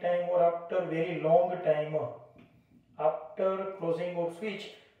infinite time or after very long time, after closing of switch,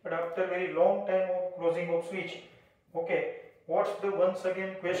 but after very long time of closing of switch, okay, what's the once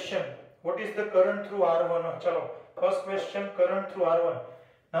again question, what is the current through R1? चलो first question, current through R1.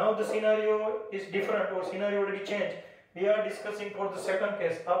 Now the scenario is different, or scenario already changed. We are discussing for the second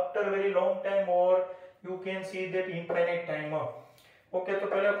case, after very long time, or you can see that infinite time. Okay, तो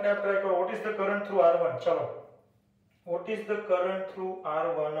पहले अपने आप try करो, what is the current through R1? चलो, what is the current through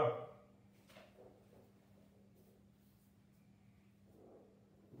R1?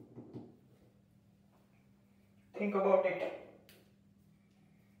 Think about it.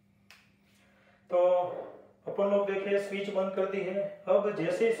 तो अपन लोग देखिए switch बंद कर दी है। अब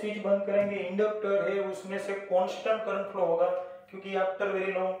जैसे स्विच बंद करेंगे, इंडक्टर है उसमें से कांस्टेंट करंट फ्लो होगा, क्योंकि after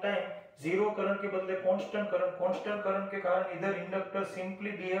very long time zero current के बदले कांस्टेंट करंट के कारण इधर inductor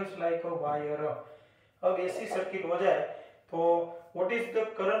simply behaves like a wire. अब ऐसी सर्किट हो जाए तो what is the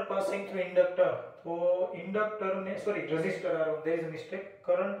current passing through inductor? तो इंडक्टर में sorry register R1, there is a mistake,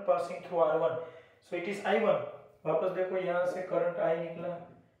 current passing through R1, so it is I1। वापस देखो यहाँ से करंट I निकला,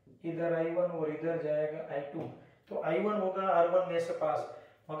 इधर I1 और इधर जाएगा I2, तो I1 होगा R1 में से पास,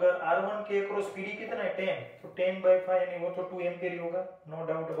 मगर R1 के अक्रॉस पीडी कितना है 10, तो 10/5 यानी वो तो 2 एम्पीयर ही होगा, no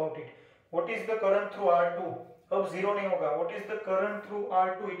doubt about it. What is the current through R2? अब जीरो नहीं होगा। What is the current through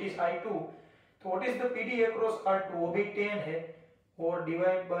R2? It is I2। तो what is the PD across R2? वो भी 10 है, और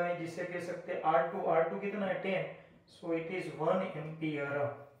डिवाइड बाय जिसे कह सकते हैं R2 कितना है 10, सो इट इज 1 एम्पीयर।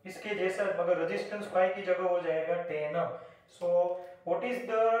 इसके जैसा, मगर रेजिस्टेंस 5 की जगह हो जाएगा 10। सो what is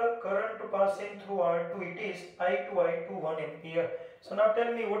the current passing through R2? It is I2 1 ampere. So now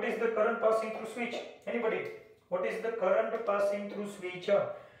tell me, what is the current passing through switch? Anybody? What is the current passing through switch?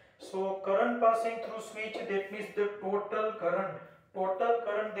 So current passing through switch, that means the total current. Total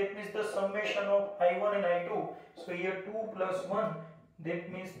current, that means the summation of I1 and I2. So here 2 plus 1,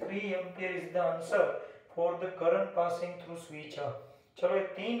 that means 3 ampere is the answer for the current passing through switch. चलो ये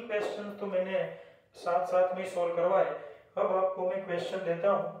 3 question तो मैंने साथ साथ में solve करवाए। अब आपको मैं क्वेश्चन देता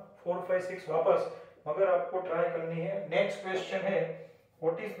हूँ 4, 5, 6 वापस, मगर आपको ट्राई करनी है। नेक्स्ट क्वेश्चन है,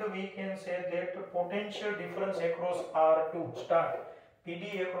 what is the we can say that potential difference across R2? Start,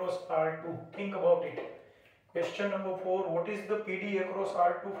 PD across R2, think about it. Question number 4, what is the PD across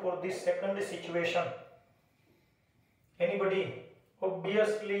R2 for this second situation? Anybody?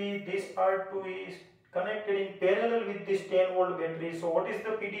 Obviously this R2 is connected in parallel with this 10 volt battery, so what is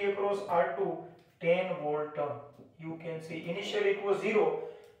the PD across R2? 10 volt. You can see initially it was 0,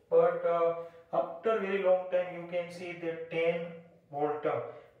 but after very long time you can see that 10 volt.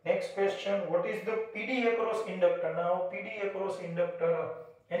 Next question, what is the PD across inductor? Now PD across inductor,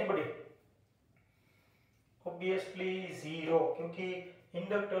 anybody? Obviously 0, क्योंकि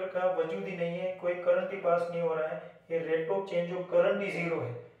inductor का वजूद ही नहीं है, कोई current ही पास नहीं हो रहा है, ये rate of change of current ही 0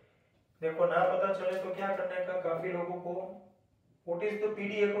 है। देखो ना पता चले तो क्या करने का, काफी लोगों को what is the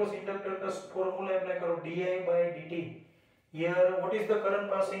PD across inductor का फॉर्मूला अप्लाई करो, di/dt। here what is the current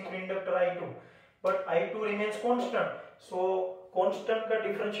passing through inductor? I2, but I2 remains constant, so constant का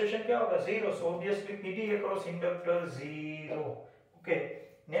डिफरेंशिएशन क्या होगा? 0, so obviously PD across inductor 0। okay,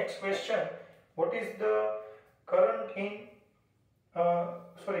 next question, what is the current in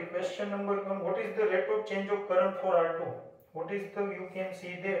question number 1, what is the rate of change of current for R2? what is the, you can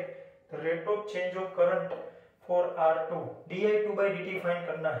see there, the rate of change of current for R2, di2/dt find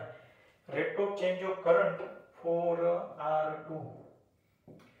करना है, rate of change of current for R2।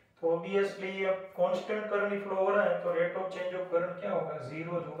 तो obviously अब constant current flow हो रहा है, तो rate of change of current क्या होगा?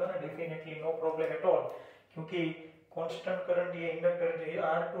 0 होगा ना, definitely, no problem at all, क्योंकि कांस्टेंट करंट ये इंडक्टर जो है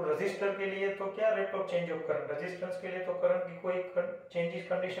R2 रेजिस्टर के लिए, तो क्या rate of change of current? Resistance के लिए तो करंट की कोई चेंजेस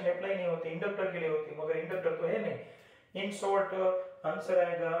कंडीशन अप्लाई नहीं होती, इंडक्टर के लिए होती, मगर इंडक्टर तो है नहीं। इन शॉर्ट आंसर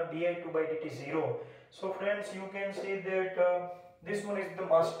आएगा di2/dt 0। So friends, you can see that This one is the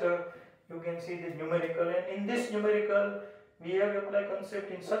master. You can see the numerical, and in this numerical we have applied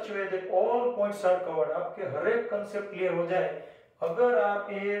concept in such way that all points are covered. आपके हर एक concept clear हो जाए. अगर आप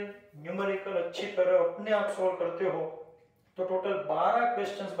ये numerical अच्छी तरह अपने आप solve करते हो तो टोटल 12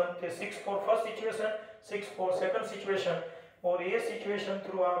 क्वेश्चंस बनते हैं. 6 for first situation, 6 for second situation, और ये सिचुएशन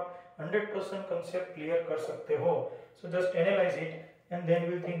थ्रू आप 100% कंसेप्ट क्लियर कर सकते हो. So just analyse it and then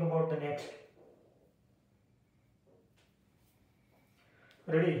will think about the next.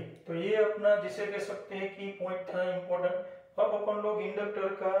 Ready? तो ये अपना जिसे कह सकते हैं कि पॉइंट था इंपॉर्टेंट. अब अपन लोग इंडक्टर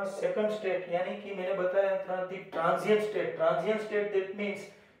का सेकंड स्टेट, यानी कि मैंने बताया था the transient state. Transient state that means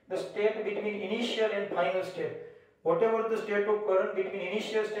the state between initial and final state. Whatever the state of current between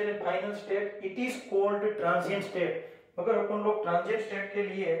initial state and final state, it is called transient state. अगर अपन लोग transient state के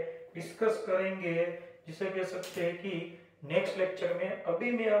लिए discuss करेंगे, जिसे कह सकते हैं कि नेक्स्ट लेक्चर में.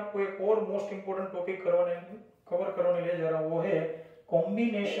 अभी मैं आपको एक और मोस्ट इंपोर्टेंट टॉपिक कवर करवाने ले जा रहा हूँ. वो है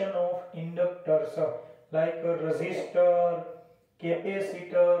combination of inductors like resistor,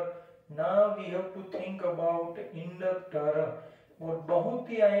 capacitor. Now we have to think about inductor. और बहुत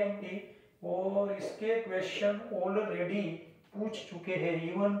ही आईएमपी और इसके क्वेश्चन ऑलरेडी पूछ चुके हैं,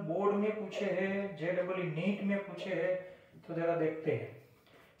 इवन बोर्ड में पूछे हैं, जेडब्ल्यू नीट में पूछे हैं. तो जरा देखते हैं.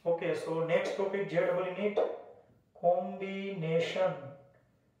 Okay, so next topic JW NEET, combination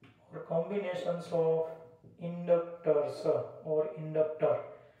और कॉम्बिनेशंस ऑफ इंडक्टर्स और inductor.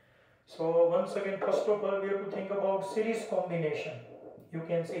 So once again, first of all we have to think about series combination. You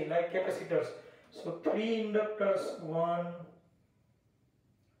can see like capacitors. So 3 inductors, 1,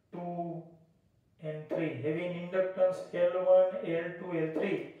 2 and 3, having inductance L1, L2, L3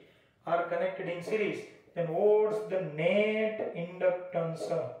 are connected in series. Then what's the net inductance?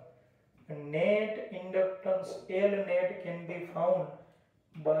 Net inductance L net can be found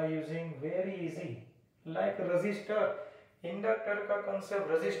by using very easy like resistor. Inductor का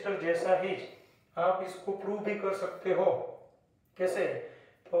concept resistor जैसा ही आप इसको prove भी कर सकते हो. कैसे?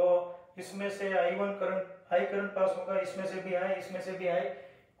 तो इसमें से I1 करंट पास होगा, इसमें से भी I, इसमें से भी I.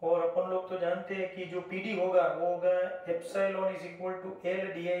 और अपन लोग तो जानते हैं कि जो PD होगा वो होगा epsilon is equal to L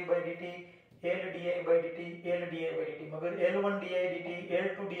di by dt, L di by dt, L di by dt. मगर L1 di dt,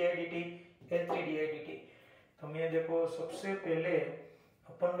 L2 di dt, L3 di dt. तो मैं देखो सबसे पहले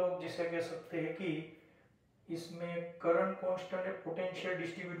अपन लोग जिसे कह सकते हैं कि इसमें करंट कांस्टेंट है, पोटेंशियल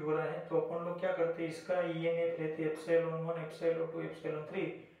डिस्ट्रीब्यूट हो रहा है. तो अपन लोग क्या करते हैं, इसका EMF लेते हैं epsilon 1, epsilon 2, epsilon 3.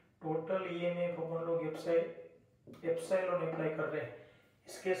 Total EMF अपन लोग एप्सिलॉन अप्लाई कर रहे हैं.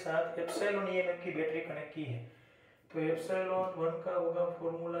 इसके साथ एप्सिलॉन EMF की बैटरी कनेक्ट की है. तो एप्सिलॉन 1 का होगा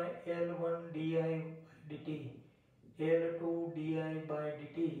formula L1 di dt, L2 di by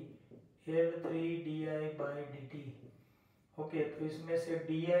dt, L3 di by dt. Okay, तो इसमें से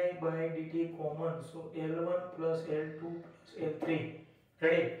di by dt common, so L1 plus L2 plus L3.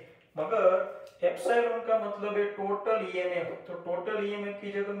 Ready? मगर एप्सिलॉन का मतलब है टोटल EMF. तो टोटल EMF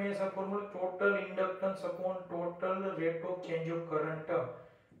की जगह में ऐसा formula total inductance upon total rate of change of current.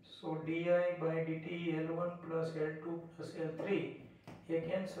 So di by dt L1 plus L2 plus L3 ये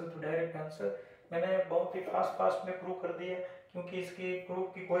कैंसिल. तो डायरेक्ट आंसर मैंने बहुत ही फास्ट में प्रूव कर दिया, क्योंकि इसकी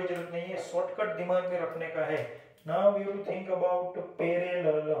प्रूफ की कोई जरूरत नहीं है, शॉर्टकट दिमाग में रखने का है. Now we will think about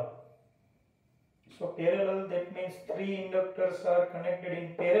parallel. So parallel, that means 3 inductors are connected in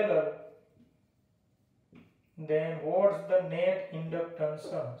parallel. Then what's the net inductance?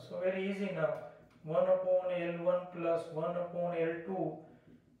 So very easy now. 1 upon L1 plus 1 upon L2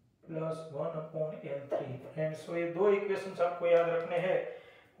 plus 1 upon L3. And so ये दो equations आपको याद रखने हैं,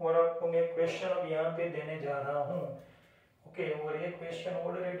 और आपको मैं question अब यहाँ पे देने जा रहा हूँ. ओके, और ये क्वेश्चन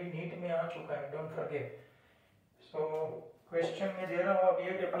ऑलरेडी नीट में आ चुका है, डोंट फॉरगेट. सो क्वेश्चन में दे रहा हूँ, आप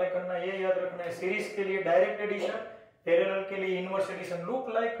ये अप्लाई करना, ये याद रखना है. सीरीज के लिए डायरेक्ट एडिशन, पैरेलल के लिए inverse addition. Look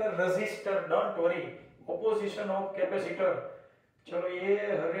like a resistor, don't worry. Opposition of capacitor. चलो ये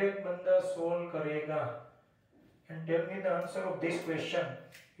हर एक बंदा सोल्व करेगा. And tell me the answer of this question.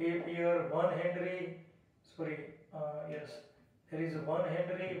 If here 1 Henry, sorry, yes, there is 1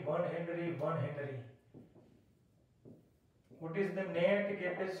 Henry, 1 Henry, 1 Henry. What is the net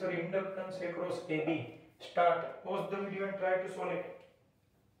capacitor inductance across AB? Start. Pause the video and try to solve it.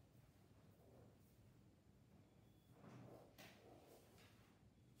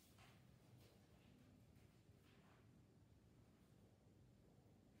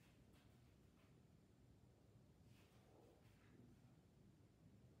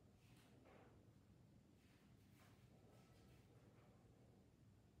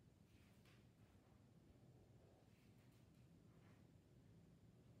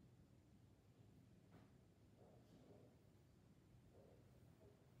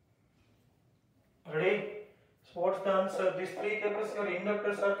 So what's the answer? These three capacitor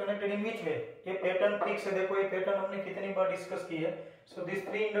inductors are connected in which way? ये pattern fix है, देखो ये pattern हमने कितनी बार discuss की है. So these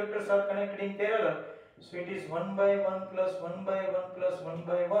three inductors are connected in parallel. So it is 1 by 1 plus 1 by 1 plus 1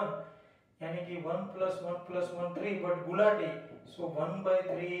 by 1, यानी कि 1 plus 1 plus 1 3, but Gulati, so 1 by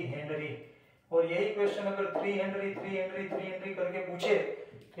 3 Henry. और यही क्वेश्चन अगर 3 हेनरी 3 हेनरी 3 हेनरी करके पूछे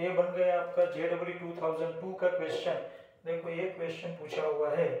तो ये बन गया आपका JW 2002 का क्वेश्चन. देखो ये क्वेश्चन पूछा हुआ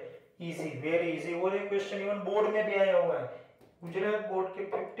है, इजी, वेरी इजी. और ये क्वेश्चन इवन बोर्ड में भी आया हुआ है, गुजरात बोर्ड के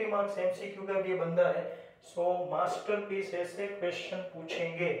 50 मार्क्स MCQ का भी बंदा है. सो मास्टरपीस ऐसे क्वेश्चन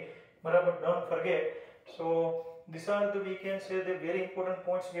पूछेंगे, बराबर, don't forget. So these are the, we can say, the very important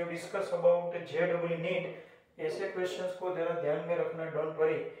points we have discussed about JW Neet. ऐसे क्वेश्चंस को जरा ध्यान में रखना, डोंट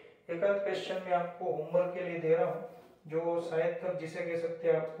वरी. एक आध क्वेश्चन मैं आपको होमवर्क के लिए दे रहा हूँ जो शायद तक जिसे कह सकते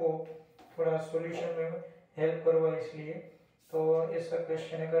हैं आपको थोड़ा सॉल्यूशन में हेल्प करवा, इसलिए तो ऐसा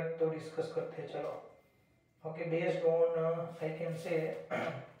क्वेश्चन एक आध तो डिस्कस करते हैं. चलो, okay. Based on I can say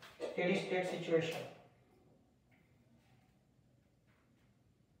steady state situation.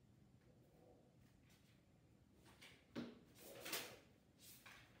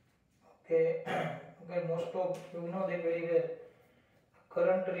 Okay, most of you know that very well.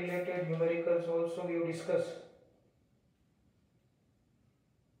 Current related numericals also we will discuss.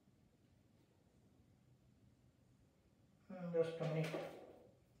 Just a minute.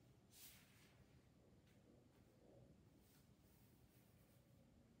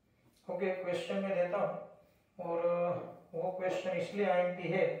 Okay, question में देता हूँ, और वो क्वेश्चन इसलिए IMP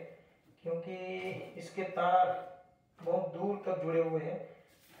है क्योंकि इसके तार बहुत दूर तक जुड़े हुए हैं.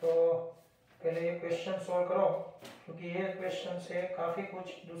 तो पहले ये क्वेश्चन सॉल्व करो, क्योंकि ये क्वेश्चन से काफ़ी कुछ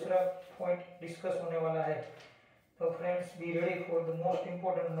दूसरा पॉइंट डिस्कस होने वाला है. तो friends, be ready for the most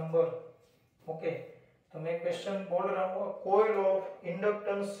important number. Okay, तो मैं क्वेश्चन बोल रहा हूँ. Coil of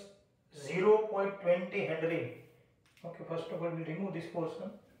inductance 0.20 Henry. Okay, first of all we remove this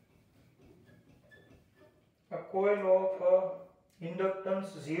portion. A coil of inductance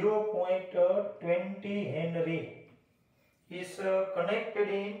 0.20 Henry is connected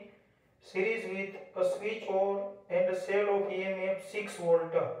in series with a switch or and a cell of EMF 6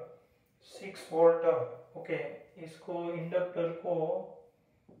 volt. 6 volt. Okay, इसको inductor को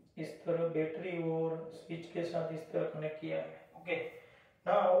इस तरह battery और switch के साथ इस तरह connect किया है. ओके,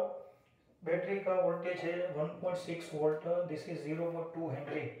 नाउ बैटरी का वोल्टेज है 1.6 volt. This is 0.2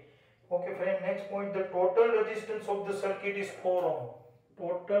 Henry. Okay friend, next point, the total resistance of the circuit is 4 ohm.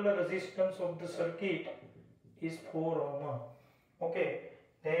 Total resistance of the circuit is 4 ohm. Okay,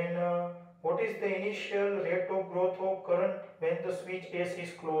 then what is the initial rate of growth of current when the switch S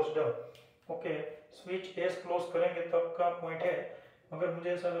is closed? Okay, switch S close करेंगे तब का point है. मगर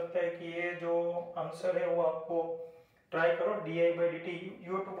मुझे ऐसा लगता है कि ये जो आंसर है वो आपको ट्राई करो. di/dt,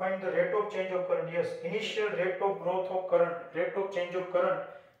 you have to find the rate of change of current. Yes, initial rate of growth of current, rate of change of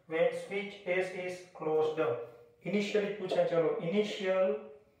current when switch S is closed. Initially पूछा, चलो initial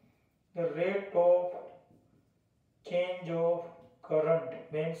the rate of change of current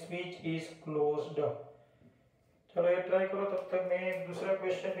when switch is closed. चलो ये try करो. तब तक मैं एक दूसरा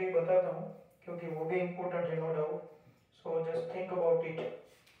क्वेश्चन भी बताता हूँ क्योंकि वो भी इम्पोर्टेंट है, no doubt. So just think about it.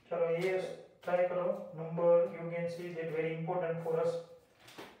 चलो ये ट्राई करो. Number you can see that very important for us.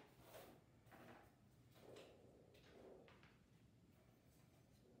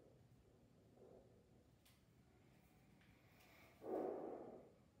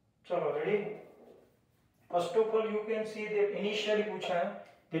 चलो ready. First of all you can see that initially पूछा है,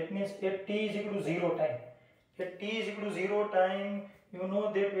 that means eight t is equal to 0 time. At t is equal to 0 time, you know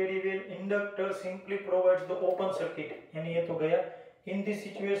that very well, inductor simply provides the open circuit. यानी ये तो गया. In this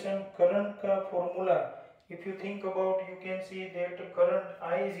situation, current का formula, if you think about, you can see that current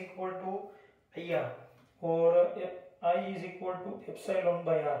I is equal to IR और I is equal to epsilon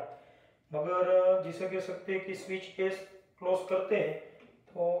by R. मगर जिसे कह सकते हैं कि स्विच केस क्लोज करते हैं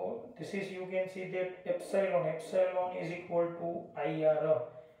तो this is, you can see that epsilon is equal to IR.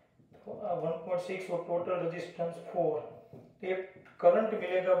 तो 1.6 और टोटल रेजिस्टेंस 4. एक करंट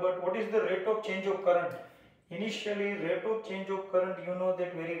मिलेगा, but what is the rate of change of current? Initially rate of change of current, you know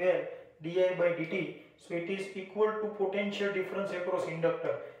that very well, di/dt. So it is equal to potential difference across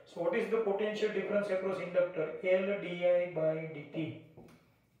inductor. So what is the potential difference across inductor? L di/dt.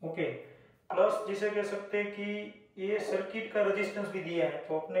 Okay, plus जिसे कह सकते हैं कि ये circuit का resistance भी दिया है,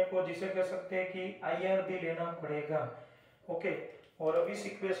 तो अपने को जिसे कह सकते हैं कि IR भी लेना पड़ेगा. ओके, और अब इस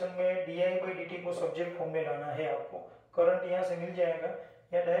इक्वेशन में di/dt को सब्जेक्ट फॉर्म में लाना है आपको. करंट यहाँ से मिल जाएगा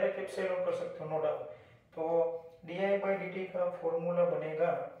या डायरेक्ट एप्सिलॉन कर सकते हो, नो डाउट. तो di/dt का फॉर्मूला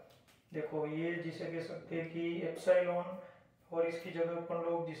बनेगा, देखो ये जिसे कह सकते हैं कि एप्सिलॉन और इसकी जगह अपन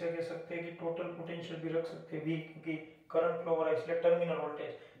लोग जिसे कह सकते हैं कि टोटल पोटेंशियल भी रख सकते हैं V, क्योंकि करंट फ्लो हो रहा है इसलिए terminal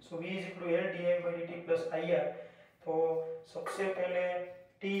voltage. So V is equal to L di by dt plus IR। तो सबसे पहले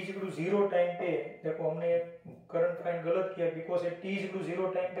t is equal to 0 time पे, देखो हमने करंट फाइंड गलत किया, because t is equal to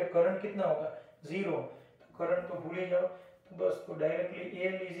 0 time पे करंट कितना होगा 0, तो करंट तो भूल ही जाओ। तो बस तो directly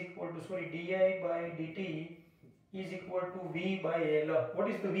L is equal to sorry di by dt is equal to V by L. What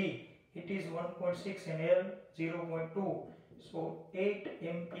is the V? It is 1.6 and L 0.2. So 8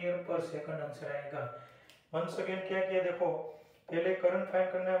 ampere per second answer आएगा। वंस अगेन क्या किया, देखो पहले करंट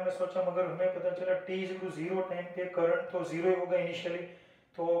फाइंड करना है, हमने सोचा मगर हमें पता चला t is equal to 0 time पे करंट तो 0 ही होगा इनिशियली,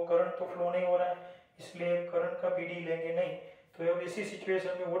 तो करंट तो फ्लो नहीं हो रहा है, इसलिए करंट का पीडी लेंगे नहीं। तो अब इसी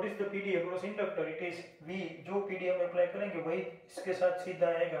सिचुएशन में what is the PD across inductor? It is V। जो पीडी हम अप्लाई करेंगे वही इसके साथ सीधा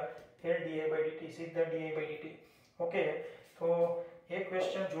आएगा L di by dt, सीधा di by dt। ओके, तो एक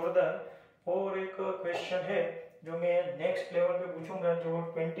क्वेश्चन जोरदार और एक क्वेश्चन है जो मैं नेक्स्ट लेवल पे पूछूंगा, जो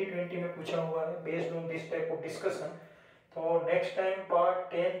 2020 में पूछा हुआ है based on this type of discussion. तो नेक्स्ट टाइम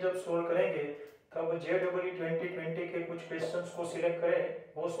पार्ट 10 जब सोल्व करेंगे तब JEE 2020 के कुछ क्वेश्चंस को सिलेक्ट करें,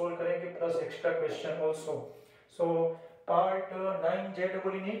 वो सोल्व करेंगे plus extra question also. So part 9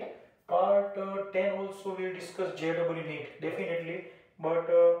 JEE NEET, part 10 also will discuss JEE NEET definitely, but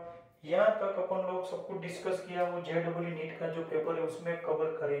यहाँ तक अपन लोग सब कुछ डिस्कस किया, वो JEE नीट का जो पेपर है उसमें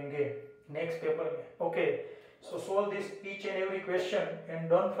कवर करेंगे नेक्स्ट पेपर में। Okay, so solve this each and every question and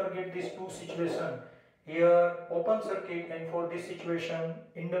don't forget this to situation here open circuit and for this situation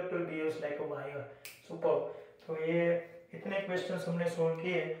inductor behaves like a wire. Super. तो ये इतने questions हमने solve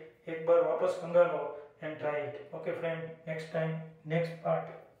किए, एक बार वापस कंगा लो and try it. Okay friend, next time next part.